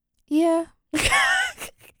 Yeah.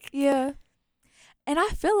 Yeah. And I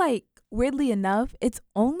feel like, weirdly enough, it's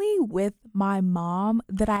only with my mom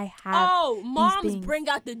that I have. Oh, moms things. bring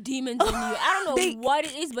out the demons in you. I don't know They- what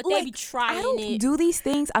it is, but they be like, trying I don't it. do these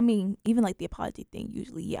things. I mean, even like the apology thing,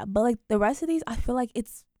 usually, yeah. But like the rest of these, I feel like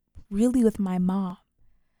it's really with my mom.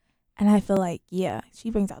 And I feel like, yeah, she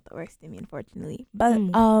brings out the worst in me, unfortunately. But,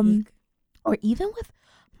 Weak. or even with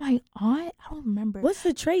my aunt, I don't remember. What's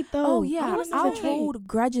the trait though? Oh yeah, What's the I'll trait? hold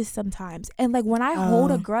grudges sometimes, and like when I hold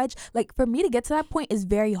a grudge, like for me to get to that point is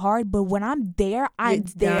very hard. But when I'm there, I'm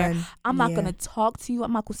It's there. done. I'm not Yeah. gonna talk to you.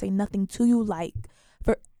 I'm not gonna say nothing to you. Like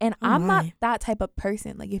and Oh I'm not my. that type of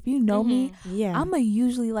person. Like if you know me, Yeah. I'm a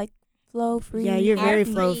usually like flow free. Yeah, you're very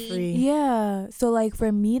happy. flow free. Yeah. So like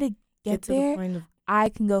for me to get to the there, point of I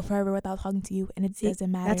can go forever without talking to you, and it See, doesn't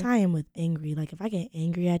matter. that's how I am with angry. Like if I get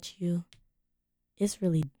angry at you,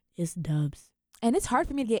 it's dubs. And it's hard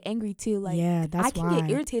for me to get angry too. Like yeah, that's I can why.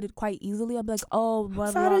 get irritated quite easily. I'll be like, oh,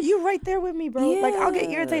 blah, blah, blah. Sada, you right there with me, bro. Like I'll get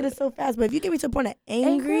Yeah. irritated so fast, but if you get me to the point of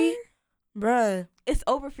angry, bruh, it's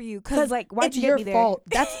over for you. Cause like, why'd it's you get your me there? fault.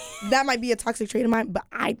 That might be a toxic trait of mine, but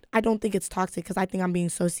I don't think it's toxic because I think I'm being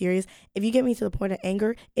so serious. If you get me to the point of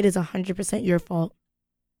anger, it is 100% your fault.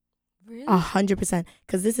 Really? 100%.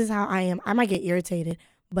 Because this is how I am. I might get irritated,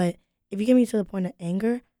 but if you get me to the point of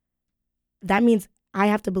anger, that means I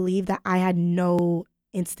have to believe that I had no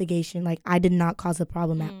instigation. Like I did not cause a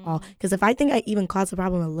problem at all. Because if I think I even caused a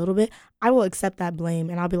problem a little bit, I will accept that blame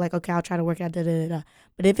and I'll be like, okay, I'll try to work out.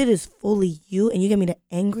 But if it is fully you and you get me to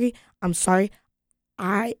angry, I'm sorry.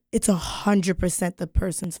 It's 100% the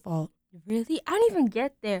person's fault. Really? I don't even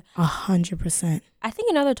get there. 100%. I think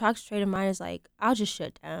another toxic trait of mine is like I'll just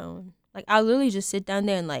shut down. Like I'll literally just sit down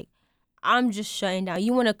there and like I'm just shutting down.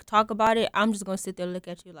 You want to talk about it? I'm just gonna sit there and look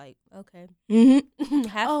at you like, okay, Mm-hmm.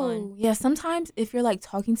 have fun. Yeah. Sometimes if you're like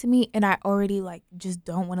talking to me and I already like just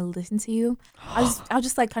don't want to listen to you, I'll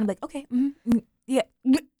just like kind of like, okay, yeah,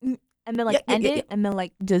 and then like Yeah, end yeah, it, and then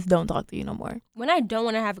like just don't talk to you no more. When I don't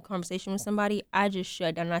want to have a conversation with somebody, I just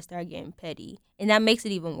shut down and I start getting petty, and that makes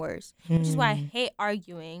it even worse. Which is why I hate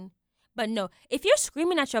arguing. But no, if you're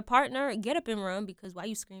screaming at your partner, get up and run because why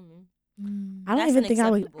you screaming? I don't That's even think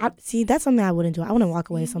I would. unacceptable. See, that's something I wouldn't do. I wouldn't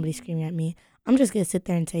walk away if somebody screaming at me. I'm just gonna sit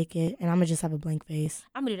there and take it, and I'm gonna just have a blank face.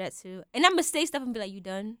 I'm gonna do that too, and I'm gonna say stuff and be like, "You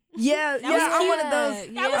done? Yeah, That was I'm cute. one of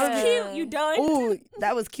those. That was cute. You done?" Ooh,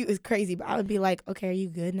 that was cute. It's crazy, but I would be like, okay, are you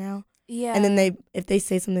good now? Yeah. And then if they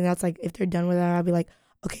say something that's like, if they're done with that, I'll be like,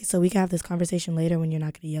 okay, so we can have this conversation later when you're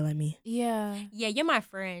not gonna yell at me. Yeah. Yeah, you're my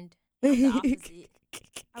friend. I'm the opposite.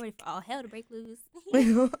 I'm ready for all hell to break loose.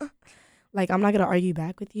 Like I'm not gonna argue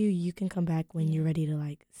back with you. You can come back when you're ready to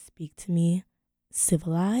like speak to me,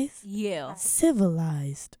 civilized. Yeah.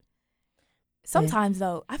 Civilized. Sometimes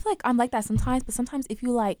though, I feel like I'm like that sometimes, but sometimes if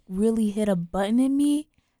you like really hit a button in me,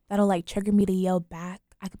 that'll like trigger me to yell back.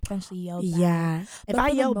 I could potentially yell back. Yeah. If But I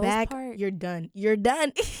for the yell most back, part- you're done. You're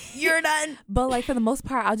done. You're done. But like for the most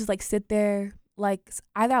part, I'll just like sit there. Like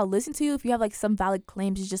either I'll listen to you if you have like some valid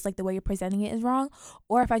claims, it's just like the way you're presenting it is wrong,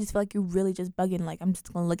 or if I just feel like you're really just bugging, like I'm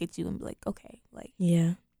just gonna look at you and be like, okay, like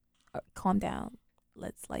Yeah. calm down.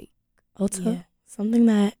 Let's like Also, yeah. something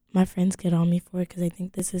that my friends get on me for because I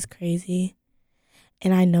think this is crazy,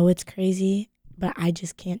 and I know it's crazy, but I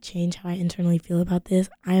just can't change how I internally feel about this.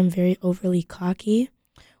 I am very overly cocky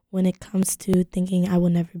when it comes to thinking I will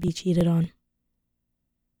never be cheated on.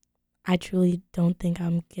 I truly don't think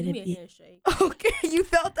I'm Give gonna me a be. handshake. Okay, you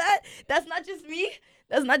felt that? That's not just me.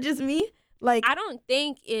 That's not just me. Like I don't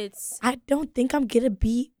think it's. I don't think I'm gonna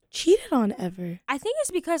be cheated on ever. I think it's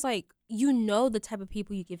because like you know the type of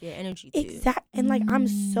people you give your energy to. Exact. And like I'm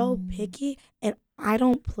so picky and I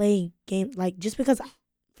don't play games like just because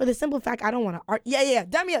for the simple fact I don't want to yeah,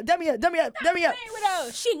 dab me up.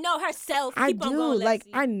 She know herself. I Keep on do. going, Like, Lexi.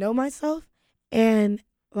 I know myself, and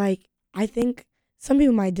like I think some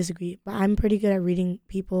people might disagree, but I'm pretty good at reading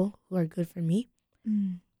people who are good for me,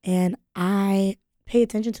 and I pay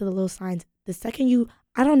attention to the little signs. The second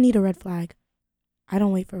I don't need a red flag. I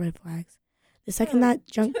don't wait for red flags. The second that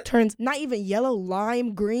junk turns not even yellow,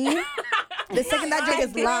 lime green. The second that junk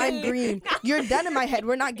is lime green, you're done in my head.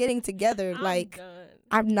 We're not getting together. Like,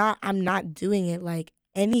 I'm not doing it. Like,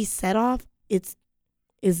 any set off, it's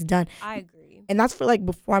done. I agree. And that's for like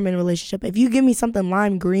before I'm in a relationship. If you give me something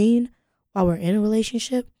lime green while we're in a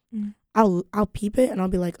relationship, I'll peep it and I'll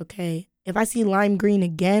be like, okay. If I see lime green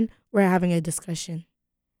again, we're having a discussion.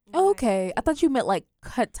 Oh, okay. I thought you meant like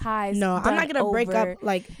cut ties. No, I'm not gonna break over. up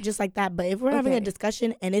like just like that. But if we're having a Okay.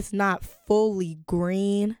 discussion and it's not fully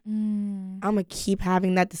green, Mm. I'm gonna keep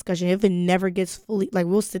having that discussion. If it never gets fully, like,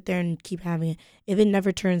 we'll sit there and keep having it. If it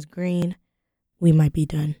never turns green, we might be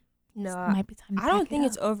done. No, Might be time to I don't pack it think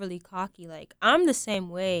it's up. overly cocky. Like, I'm the same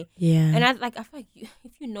way. Yeah. And I feel like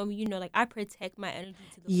if you know me, you know, like, I protect my energy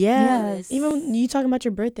to the yeah. fullest. Even when you talking about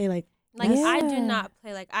your birthday, like, Like, I do Yeah. not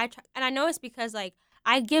play. Like, I try, and I know it's because, like,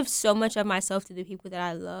 I give so much of myself to the people that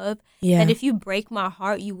I love yeah. that if you break my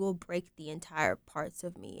heart, you will break the entire parts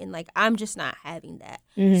of me. And, like, I'm just not having that.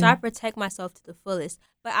 Mhm. So I protect myself to the fullest.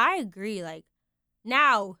 But I agree, like,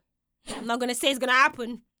 now, I'm not going to say it's going to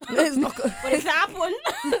happen, It's not good. but it's happened.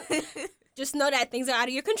 Just know that things are out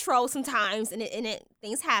of your control sometimes, and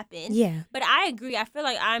things happen. Yeah. But I agree. I feel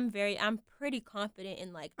like I'm pretty confident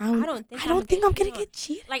in, like, I I'm- don't think I don't think I'm gonna cheated on. get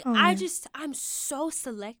cheated. Like, on. I'm so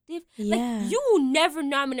selective. Yeah. Like, you will never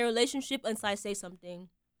know I'm in a relationship until I say something.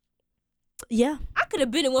 Yeah. I could have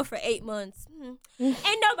been in one for 8 months.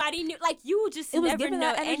 Ain't nobody knew. Like, you just It was never giving know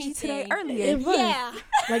that energy anything. today earlier. It was. Yeah.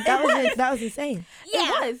 Like, that was insane.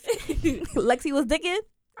 Yeah. It was. Lexi was digging.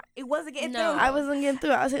 It wasn't getting No. through. I wasn't getting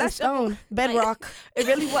through. I was hitting That's stone, bedrock. It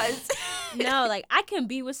really was. No, like, I can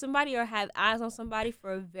be with somebody or have eyes on somebody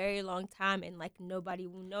for a very long time and, like, nobody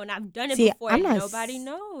will know. And I've done it See, before I'm and not nobody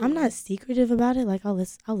knows. I'm not secretive about it. Like, I'll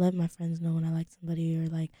let my friends know when I like somebody, or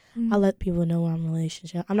like Mm. I'll let people know I'm in a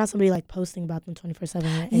relationship. I'm not somebody like posting about them 24/7 or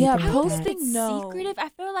anything Yeah, like posting- that. It's No. secretive. I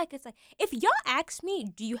feel like it's like, if y'all ask me,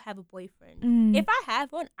 do you have a boyfriend? Mm. If I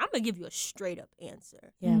have one, I'm going to give you a straight up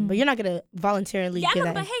answer. Yeah, but you're not gonna voluntarily Yeah, give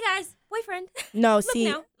but that. hey guys, boyfriend. No, Look see,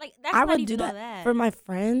 now. Like, that's I not would even do all that for my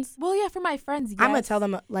friends. Well, yeah, for my friends, yes. I'm gonna tell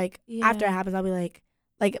them like after it Yeah. happens, I'll be like,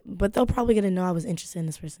 but they'll probably gonna know I was interested in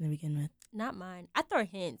this person to begin with. Not mine. I throw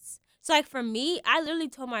hints. So, like, for me, I literally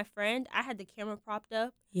told my friend, I had the camera propped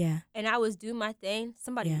up Yeah. and I was doing my thing.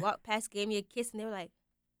 Somebody Yeah. walked past, gave me a kiss, and they were like,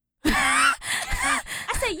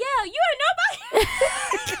 I said, yeah, you ain't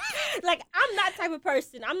nobody. Like, I'm that type of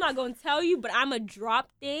person. I'm not going to tell you, but I'm going to drop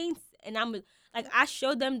things and like, I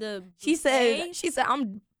showed them the. She bouquet. said,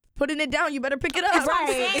 I'm putting it down. You better pick it up. That's what I'm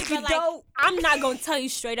saying, If you but, like, don't- I'm not going to tell you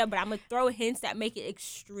straight up, but I'm going to throw hints that make it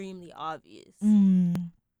extremely obvious.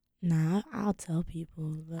 Nah, I'll tell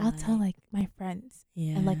people. But I'll tell like my friends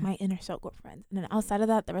yeah, and like my inner circle of friends, and then outside of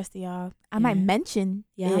that, the rest of y'all, I might Yeah. mention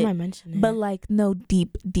yeah, it, I might mention it. but like no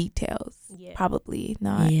deep details. Yeah. Probably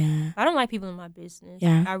not. yeah, I don't like people in my business.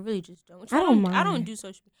 Yeah. I really just don't. Which I don't I don't mind. do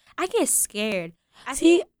social media. I get scared. I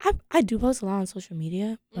see, I do post a lot on social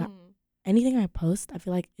media, but Mhm. anything I post, I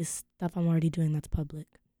feel like is stuff I'm already doing that's public.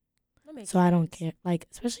 That makes So I don't sense. care. Like,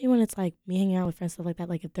 especially when it's like me hanging out with friends, stuff like that.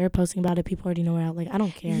 Like, if they're posting about it, people already know where I like. I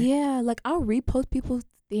don't care. Yeah, like I'll repost people's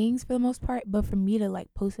things for the most part, but for me to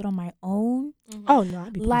like post it on my own, Mhm. Oh no,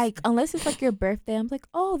 I'd be like posting. unless it's like your birthday, I'm like,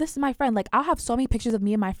 oh, this is my friend. Like I'll have so many pictures of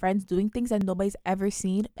me and my friends doing things that nobody's ever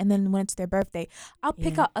seen, and then when it's their birthday, I'll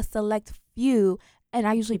pick Yeah. out a select few, and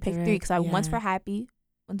I usually Keep pick it three right, because one's yeah. for happy,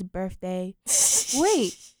 one's a birthday.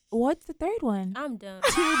 Wait, what's the third one? I'm done.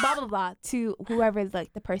 To blah blah blah, to whoever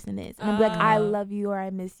like the person is, and I'm like, I Oh. love you or I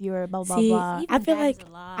miss you or blah blah See, blah. Even I feel that is like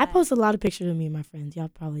a lot. I post a lot of pictures of me and my friends. Y'all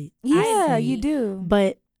probably Yeah, see. you do.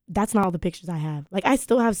 but that's not all the pictures I have. Like, I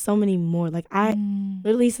still have so many more. Like, I Mm.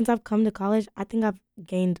 literally, since I've come to college, I think I've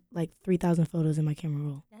gained like 3,000 photos in my camera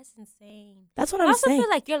roll. That's insane. That's what I I'm also saying. feel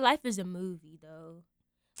like your life is a movie, though.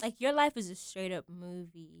 Like, your life is a straight up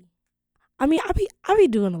movie. I mean, I be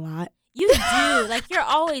doing a lot. You do. Like, you're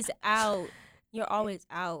always out. You're always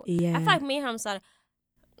out. Yeah. I feel like me and Hamsada.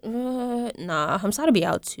 Nah, Hamsada be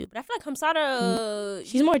out too. But I feel like Hamsada.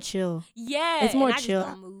 She's more chill. Yeah. it's more and I just chill.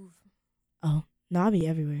 don't move. Oh, no, I'll be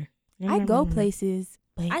everywhere. I go places,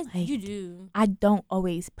 but You do. I don't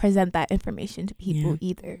always present that information to people Yeah.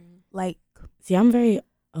 either. Mm. Like See, I'm very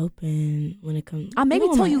open when it comes. I'll maybe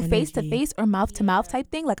know tell my you face to energy. face or mouth to mouth Yeah.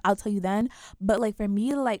 type thing. Like I'll tell you then. But like for me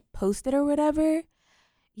to like post it or whatever,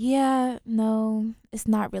 Yeah, no, it's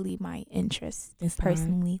not really my interest It's not.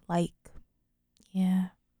 personally. Like, yeah.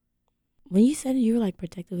 When you said you were like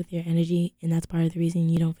protective with your energy, and that's part of the reason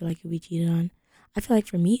you don't feel like you'll be cheated on, I feel like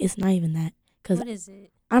for me, it's not even that. Because What is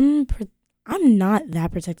it? I'm not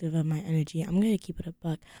that protective of my energy. I'm gonna keep it a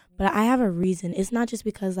buck, but I have a reason. It's not just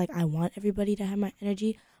because like I want everybody to have my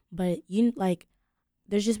energy, but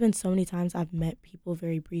there's just been so many times I've met people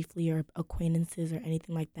very briefly or acquaintances or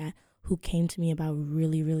anything like that who came to me about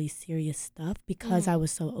really really serious stuff because I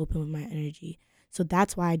was so open with my energy. So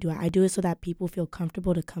that's why I do it. I do it so that people feel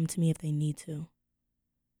comfortable to come to me if they need to.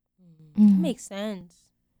 That makes sense.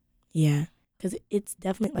 Yeah, because it's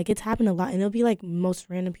definitely like it's happened a lot, and it'll be like most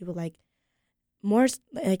random people, like more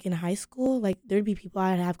like in high school. Like there'd be people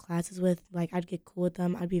I'd have classes with, like I'd get cool with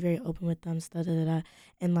them, I'd be very open with them, stuff, da, da, da.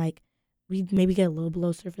 And like we'd maybe get a little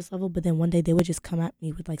below surface level, but then one day they would just come at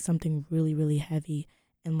me with like something really really heavy,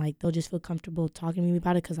 and like they'll just feel comfortable talking to me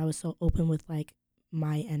about it because I was so open with like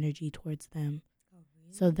my energy towards them.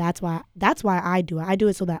 So that's why I do it. I do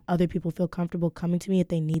it so that other people feel comfortable coming to me if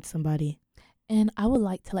they need somebody. And I would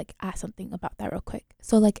like to like ask something about that real quick.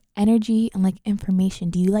 So like energy and like information,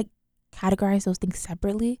 do you like categorize those things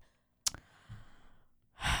separately?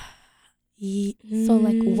 So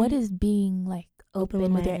like what is being like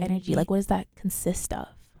open with your energy? Like what does that consist of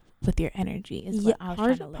with your energy is what I was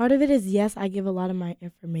trying to learn. Part of it is, yes, I give a lot of my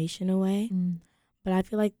information away. But I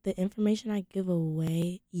feel like the information I give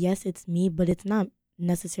away, yes, it's me, but it's not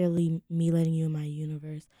necessarily me letting you in my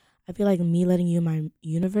universe. I feel like me letting you in my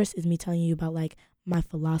universe is me telling you about like my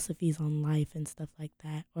philosophies on life and stuff like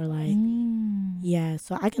that. Or like, yeah,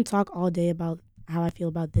 so I can talk all day about how I feel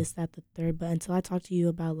about this, that, the third, but until I talk to you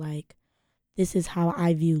about like, this is how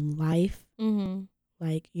I view life,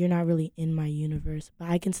 like you're not really in my universe, but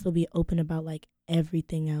I can still be open about like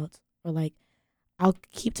everything else. Or like, I'll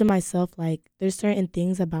keep to myself, like, there's certain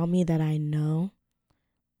things about me that I know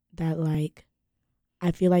that, like,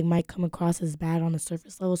 I feel like might come across as bad on the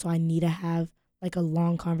surface level, so I need to have, like, a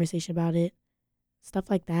long conversation about it.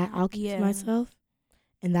 Stuff like that, I'll keep to myself.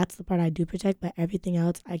 And that's the part I do protect, but everything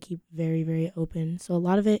else I keep very, very open. So a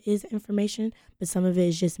lot of it is information, but some of it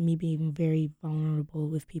is just me being very vulnerable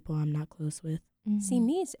with people I'm not close with. See,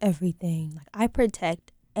 me, it's everything. Like, I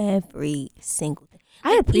protect every single thing.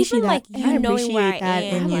 I appreciate even, that. like, you knowing where I that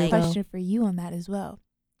am, in I have you, a question for you on that as well.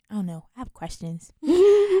 I don't know. I have questions.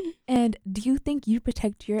 And do you think you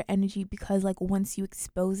protect your energy because like once you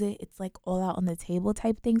expose it, it's like all out on the table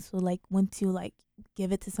type thing? So like once you like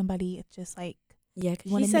give it to somebody, it's just like yeah,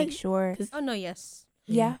 you want to make sure. Oh, no, yes.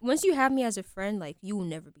 Yeah. Once you have me as a friend, like, you will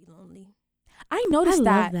never be lonely. I noticed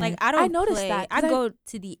that. Like, I don't noticed play. that. I go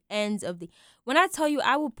to the ends of the... When I tell you,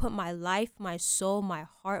 I will put my life, my soul, my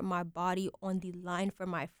heart, my body on the line for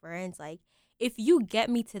my friends. Like, if you get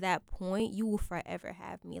me to that point, you will forever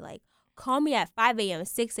have me. Like, call me at 5 a.m.,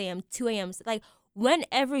 6 a.m., 2 a.m. Like,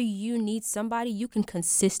 whenever you need somebody, you can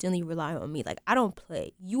consistently rely on me. Like, I don't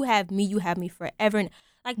play. You have me forever. And,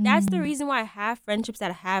 like, that's the reason why I have friendships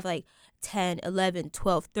that have, like, 10, 11,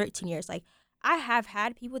 12, 13 years. Like, I have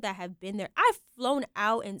had people that have been there. I've flown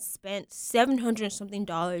out and spent $700 something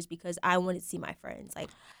because I wanted to see my friends.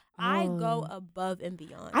 Like, I go above and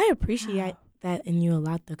beyond. I appreciate that in you a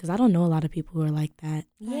lot, though, because I don't know a lot of people who are like that.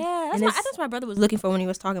 Yeah, that's what my brother was looking for when he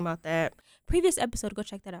was talking about that. Previous episode, go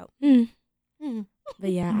check that out.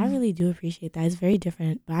 But yeah, I really do appreciate that. It's very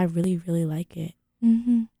different, but I really, really like it.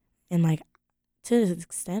 And like, to an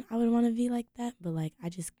extent, I would want to be like that, but like, I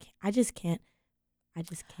just can't. I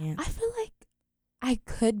feel like I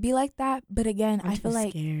could be like that, but again, I feel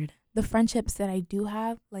like scared. The friendships that I do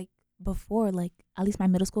have, like before, like at least my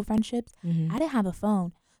middle school friendships, I didn't have a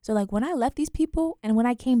phone. So like when I left these people and when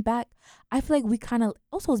I came back, I feel like we kind of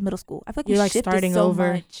also was middle school. I feel like you're we like shifted starting so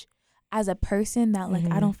over much as a person that like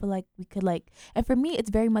I don't feel like we could like. And for me,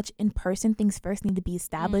 it's very much in person. Things first need to be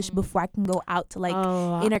established before I can go out to like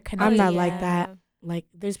interconnect. I'm not like that. Like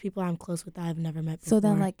there's people I'm close with that I've never met before. So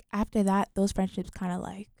then like after that, those friendships kind of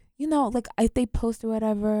like, you know, like if they post or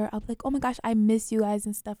whatever, I'll be like, oh my gosh, I miss you guys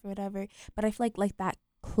and stuff or whatever. But I feel like that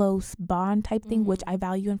close bond type thing, which I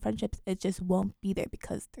value in friendships, it just won't be there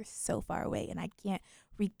because they're so far away and I can't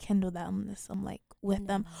rekindle them unless I'm like with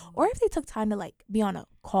them. Or if they took time to like be on a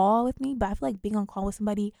call with me, but I feel like being on call with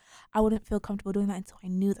somebody, I wouldn't feel comfortable doing that until I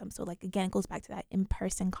knew them. So like again, it goes back to that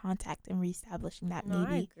in-person contact and reestablishing that. No,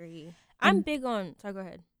 maybe. I agree. I'm big on... Sorry, go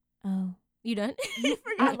ahead. Oh. You done?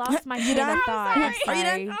 I lost my train of thought. I'm sorry.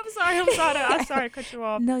 Are you done? I'm sorry. I cut you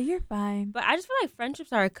off. No, you're fine. But I just feel like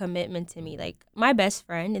friendships are a commitment to me. Like, my best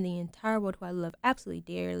friend in the entire world, who I love absolutely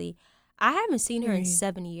dearly, I haven't seen her in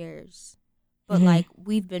 7 years. But, like,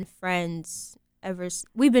 we've been friends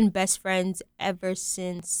we've been best friends ever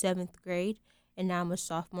since 7th grade, and now I'm a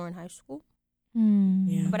sophomore in high school.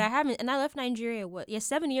 Yeah. But I haven't, and I left Nigeria 8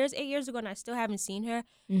 years ago, and I still haven't seen her.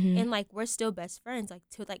 And like we're still best friends, like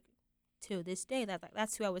to this day.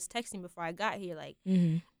 That's who I was texting before I got here. Like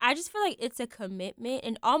I just feel like it's a commitment,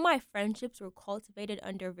 and all my friendships were cultivated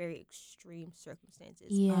under very extreme circumstances.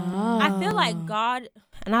 Yeah. I feel like God,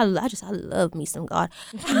 and I love me some God.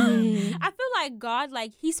 I feel like God,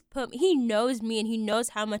 like He knows me, and He knows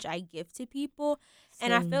how much I give to people.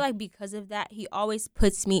 And I feel like because of that, He always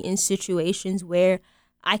puts me in situations where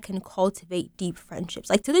I can cultivate deep friendships.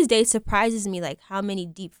 Like to this day, it surprises me like how many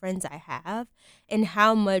deep friends I have, and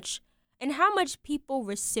how much people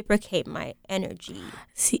reciprocate my energy.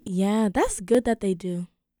 See, yeah, that's good that they do.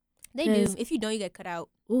 They do. If you don't, you get cut out.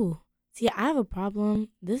 Ooh. See, I have a problem.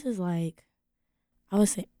 This is like, I would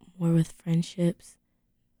say more with friendships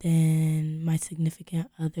than my significant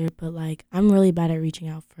other, but like I'm really bad at reaching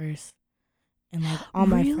out first. And like all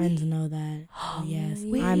my friends know that. Yes,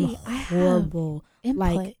 Wait, I'm horrible. Input.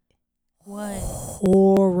 Like What?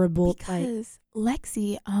 horrible. Like Because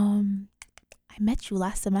Lexi, I met you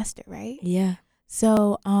last semester, right? yeah.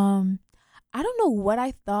 So, I don't know what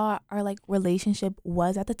I thought our like relationship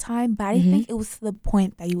was at the time, but I didn't think it was to the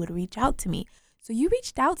point that you would reach out to me. So you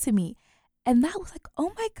reached out to me, and that was like,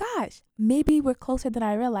 oh my gosh, maybe we're closer than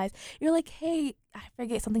I realized. You're like, hey, I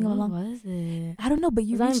forget something What along. was it? I don't know, but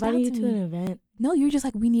you Was I reached out inviting to you to me. an event? No, you were just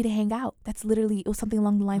like, we need to hang out. That's literally, it was something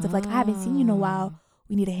along the lines of like, I haven't seen you in a while.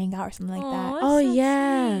 We need to hang out or something like that. Oh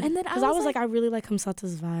yeah. And then Because I was like, I really like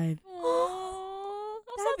Kamsata's vibe.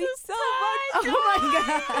 That'd be so much. Oh my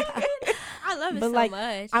god. I love it But, so like,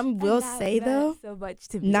 much. I will say though, so much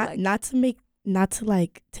to me. not to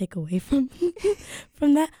like take away from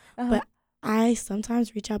from that, but I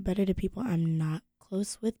sometimes reach out better to people I'm not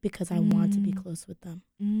close with because I want to be close with them.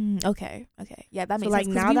 Okay. Yeah, that So makes like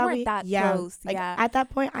sense. 'Cause now we that weren't that close. like yeah. at that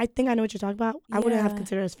point, I think I know what you're talking about. I wouldn't have Yeah.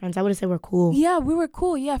 considered us friends. I would have said we're cool. Yeah, we were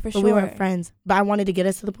cool. Yeah, for but sure. we weren't friends. But I wanted to get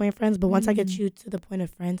us to the point of friends. But once I get Mm. you to the point of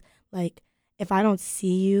friends, like if I don't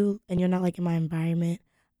see you and you're not like in my environment,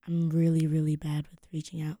 I'm really, really bad with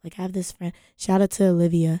reaching out. Like I have this friend. Shout out to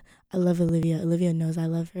Olivia. I love Olivia. Olivia knows I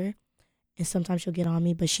love her, and sometimes she'll get on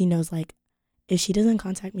me, but she knows like if she doesn't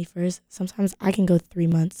contact me first, sometimes I can go 3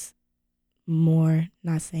 months more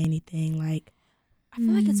not say anything. Like I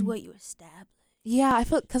feel like it's Mm. what you establish. Yeah, I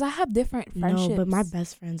feel because I have different friendships. no, but my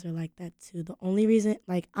best friends are like that too. The only reason,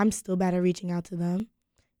 like, I'm still bad at reaching out to them.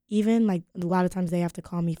 Even like a lot of times they have to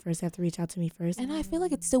call me first. They have to reach out to me first. And I feel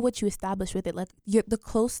like it's still what you establish with it. Like the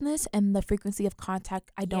closeness and the frequency of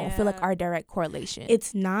contact, I don't feel like Yeah. are a direct correlation.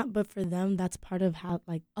 It's not, but for them, that's part of how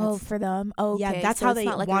like. oh, that's- for them. Oh, okay. yeah, that's So how it's they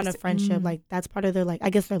not like want a reci- friendship. Mm. Like that's part of their like I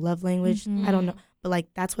guess their love language. I don't know, but like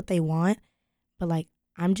that's what they want. But like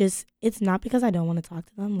I'm just, it's not because I don't want to talk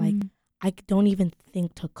to them. Like Mm. I don't even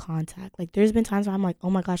think to contact. Like there's been times where I'm like, oh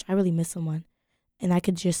my gosh, I really miss someone, and I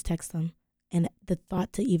could just text them, and the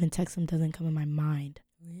thought to even text them doesn't come in my mind.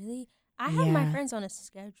 Really? I have my Yeah. friends on a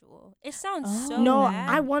schedule. It sounds Oh. so No, bad.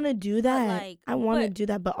 I want to do that. like, I want to but- do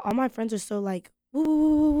that, but all my friends are so like, woo, woo,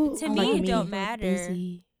 woo, woo, woo, To like me, it me. don't People matter.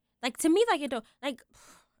 busy. Like to me, like it don't like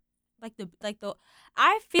the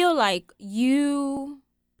I feel like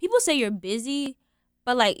people say you're busy,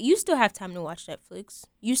 but like you still have time to watch Netflix.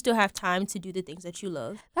 You still have time to do the things that you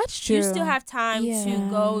love. That's true. You still have time to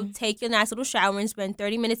go Yeah. take your nice little shower and spend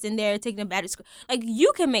 30 minutes in there taking a bath. Like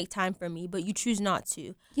you can make time for me, but you choose not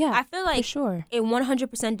to. Yeah, I feel for like sure. it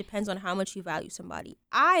 100% depends on how much you value somebody.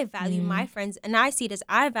 I value my friends, and I see it as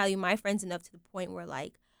I value my friends enough to the point where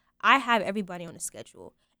like I have everybody on a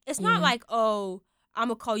schedule. It's not Yeah. like, oh, I'm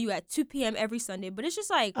gonna call you at 2 p.m. every Sunday, but it's just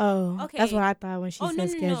like Oh, that's Okay. what I thought when she Oh, said no,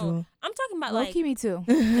 no, no. schedule. I'm talking about Low like key, me too.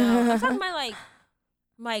 no, I'm talking about like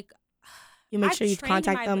You make I've sure you trained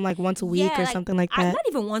contact my them br- like once a week Yeah, or like, something like I, that. not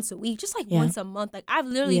even once a week, just like Yeah. once a month. Like I've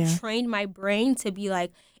literally Yeah. trained my brain to be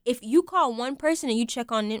like, if you call one person and you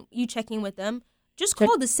check in with them, just Check-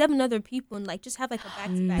 call the 7 other people and like just have like a back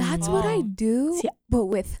to back. That's what I Oh. do, See, but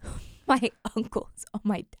with my uncles on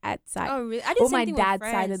my dad's side. Oh really? I did Or the same my thing dad's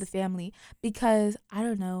with side of the friends. family, because I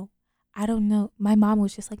don't know. My mom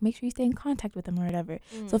was just like, make sure you stay in contact with them or whatever.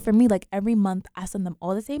 So Mm. for me, like every month, I send them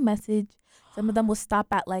all the same message. Some of them will stop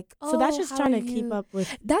at like, So that's "Oh, just how trying are to keep you?" up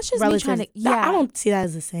with That's just relatives. me trying to, That- yeah. I don't see that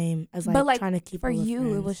as the same as like, But, like, trying to keep For up with you, it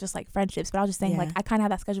friends. was just like friendships. But I was just saying, like, Yeah. I kind of have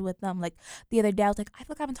that schedule with them. Like the other day, I was like, I feel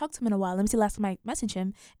like I haven't talked to him in a while. Let me see the last time I messaged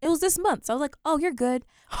him. It was this month. So I was like, oh, you're good.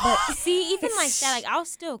 But See, even like that, like I'll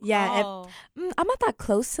still call. Yeah, I'm not that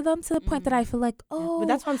close to them to the point that I feel like, oh, but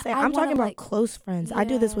that's what I'm saying. I I'm talking wanna, about like- close friends. I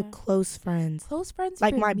do this with Yeah. close friends. close friends.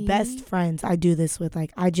 Like for my me, best friends, I do this with.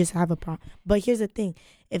 Like I just have a problem. But here's the thing: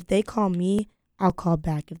 if they call me, I'll call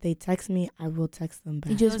back. If they text me, I will text them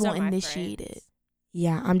back. You just Those are won't my initiate friends. it.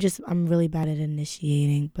 Yeah, I'm really bad at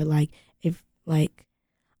initiating. But like, if like,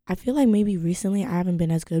 I feel like maybe recently I haven't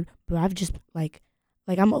been as good. But I've just like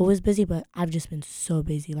I'm always busy. But I've just been so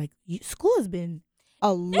busy. Like school has been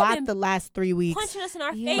a lot been the last 3 weeks. Punching us in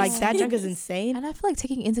our Yeah. face. Like that junk is insane. And I feel like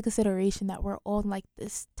taking into consideration that we're all in like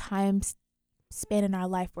this time span in our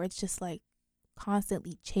life where it's just like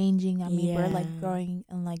constantly changing. I mean, we're like Yeah. growing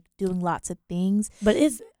and like doing lots of things But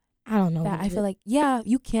I don't know. that I feel like, yeah,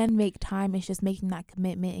 you can make time. It's just making that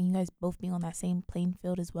commitment and you guys both being on that same playing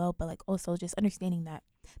field as well. But like also just understanding that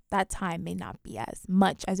that time may not be as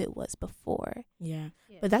much as it was before. Yeah.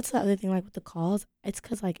 But that's the other thing, like with the calls, it's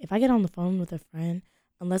because like if I get on the phone with a friend,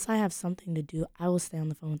 unless I have something to do, I will stay on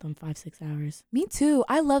the phone with them 5-6 hours. Me too.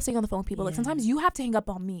 I love staying on the phone with people. Like Yeah. sometimes you have to hang up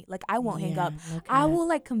on me. Like I won't hang up. no I cap. will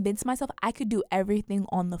like convince myself I could do everything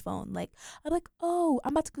on the phone. Like I'm like, oh,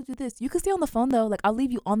 I'm about to go do this. You can stay on the phone though. Like I'll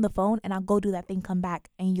leave you on the phone and I'll go do that thing, come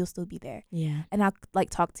back, and you'll still be there. Yeah. And I'll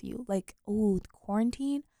like talk to you. Like, oh,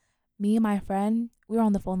 quarantine. Me and my friend, we were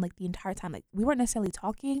on the phone like the entire time. Like we weren't necessarily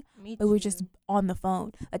talking, Me but we were too. just on the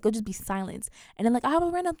phone. Like it'll just be silence. And then like I have a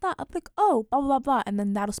random thought. I'm like, oh, blah blah blah blah. And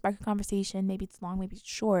then that'll spark a conversation. Maybe it's long, maybe it's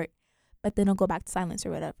short, but then it'll go back to silence or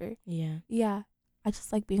whatever. Yeah. Yeah. I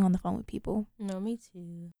just like being on the phone with people. No, me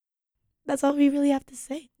too. That's all we really have to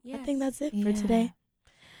say. I Yes. think that's it for today.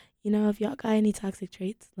 You know, if y'all got any toxic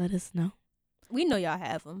traits, let us know. We know y'all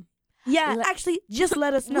have them. Yeah, Let- actually, just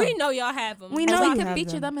let us know. We know y'all have them. We And know we you can have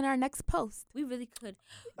feature them. them in our next post. We really could.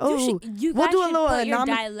 Oh, you we'll guys do a should little put your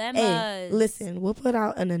anonymous- dilemmas. Hey, listen, we'll put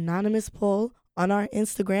out an anonymous poll on our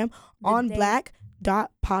Instagram The on day-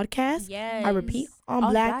 black.podcast. Yes. I repeat, on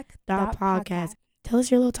On black.podcast. Tell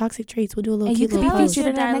us your little toxic traits. We'll do a little And you cute could little be Tell us post. your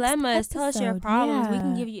featured in our next dilemmas. Tell us your episode. problems. We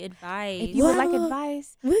can Yeah. give you advice. If you would like Wow.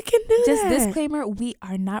 advice, We can do just that. disclaimer: we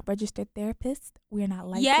are not registered therapists. We are not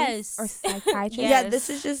licensed Yes. or psychiatrists. Yeah, Yes.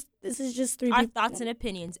 this is just 3 Our people. thoughts and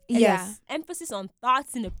opinions. Yes. Emphasis on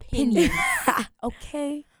thoughts and opinions.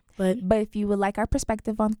 Okay, But but if you would like our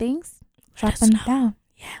perspective on things, let drop us them know. down.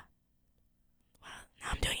 Now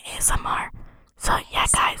I'm doing ASMR. So yeah,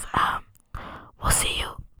 guys, we'll see you.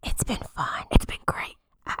 It's been fun. It's been great.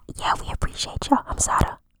 Yeah, we appreciate y'all. I'm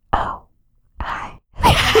Sada. Oh, hi.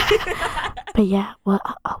 But yeah, well,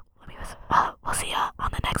 we'll see y'all on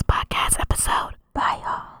the next podcast episode. Bye,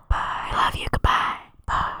 y'all. Bye. We love you. Goodbye.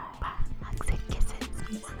 Bye. Hugs and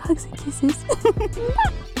kisses. Hugs and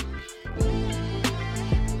kisses.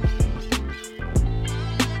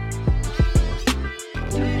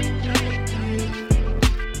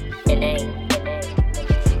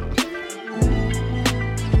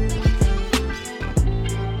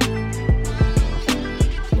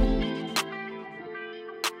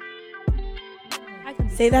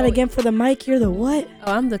 Say that again for the mic. You're the what?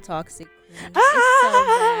 Oh, I'm the toxic queen. It's so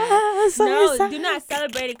bad. So No, sad. do not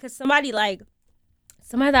celebrate it because somebody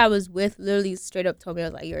that I was with literally straight up told me, I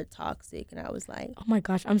was like, you're toxic. And I was like, Oh my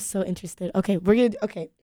gosh, I'm so interested. Okay,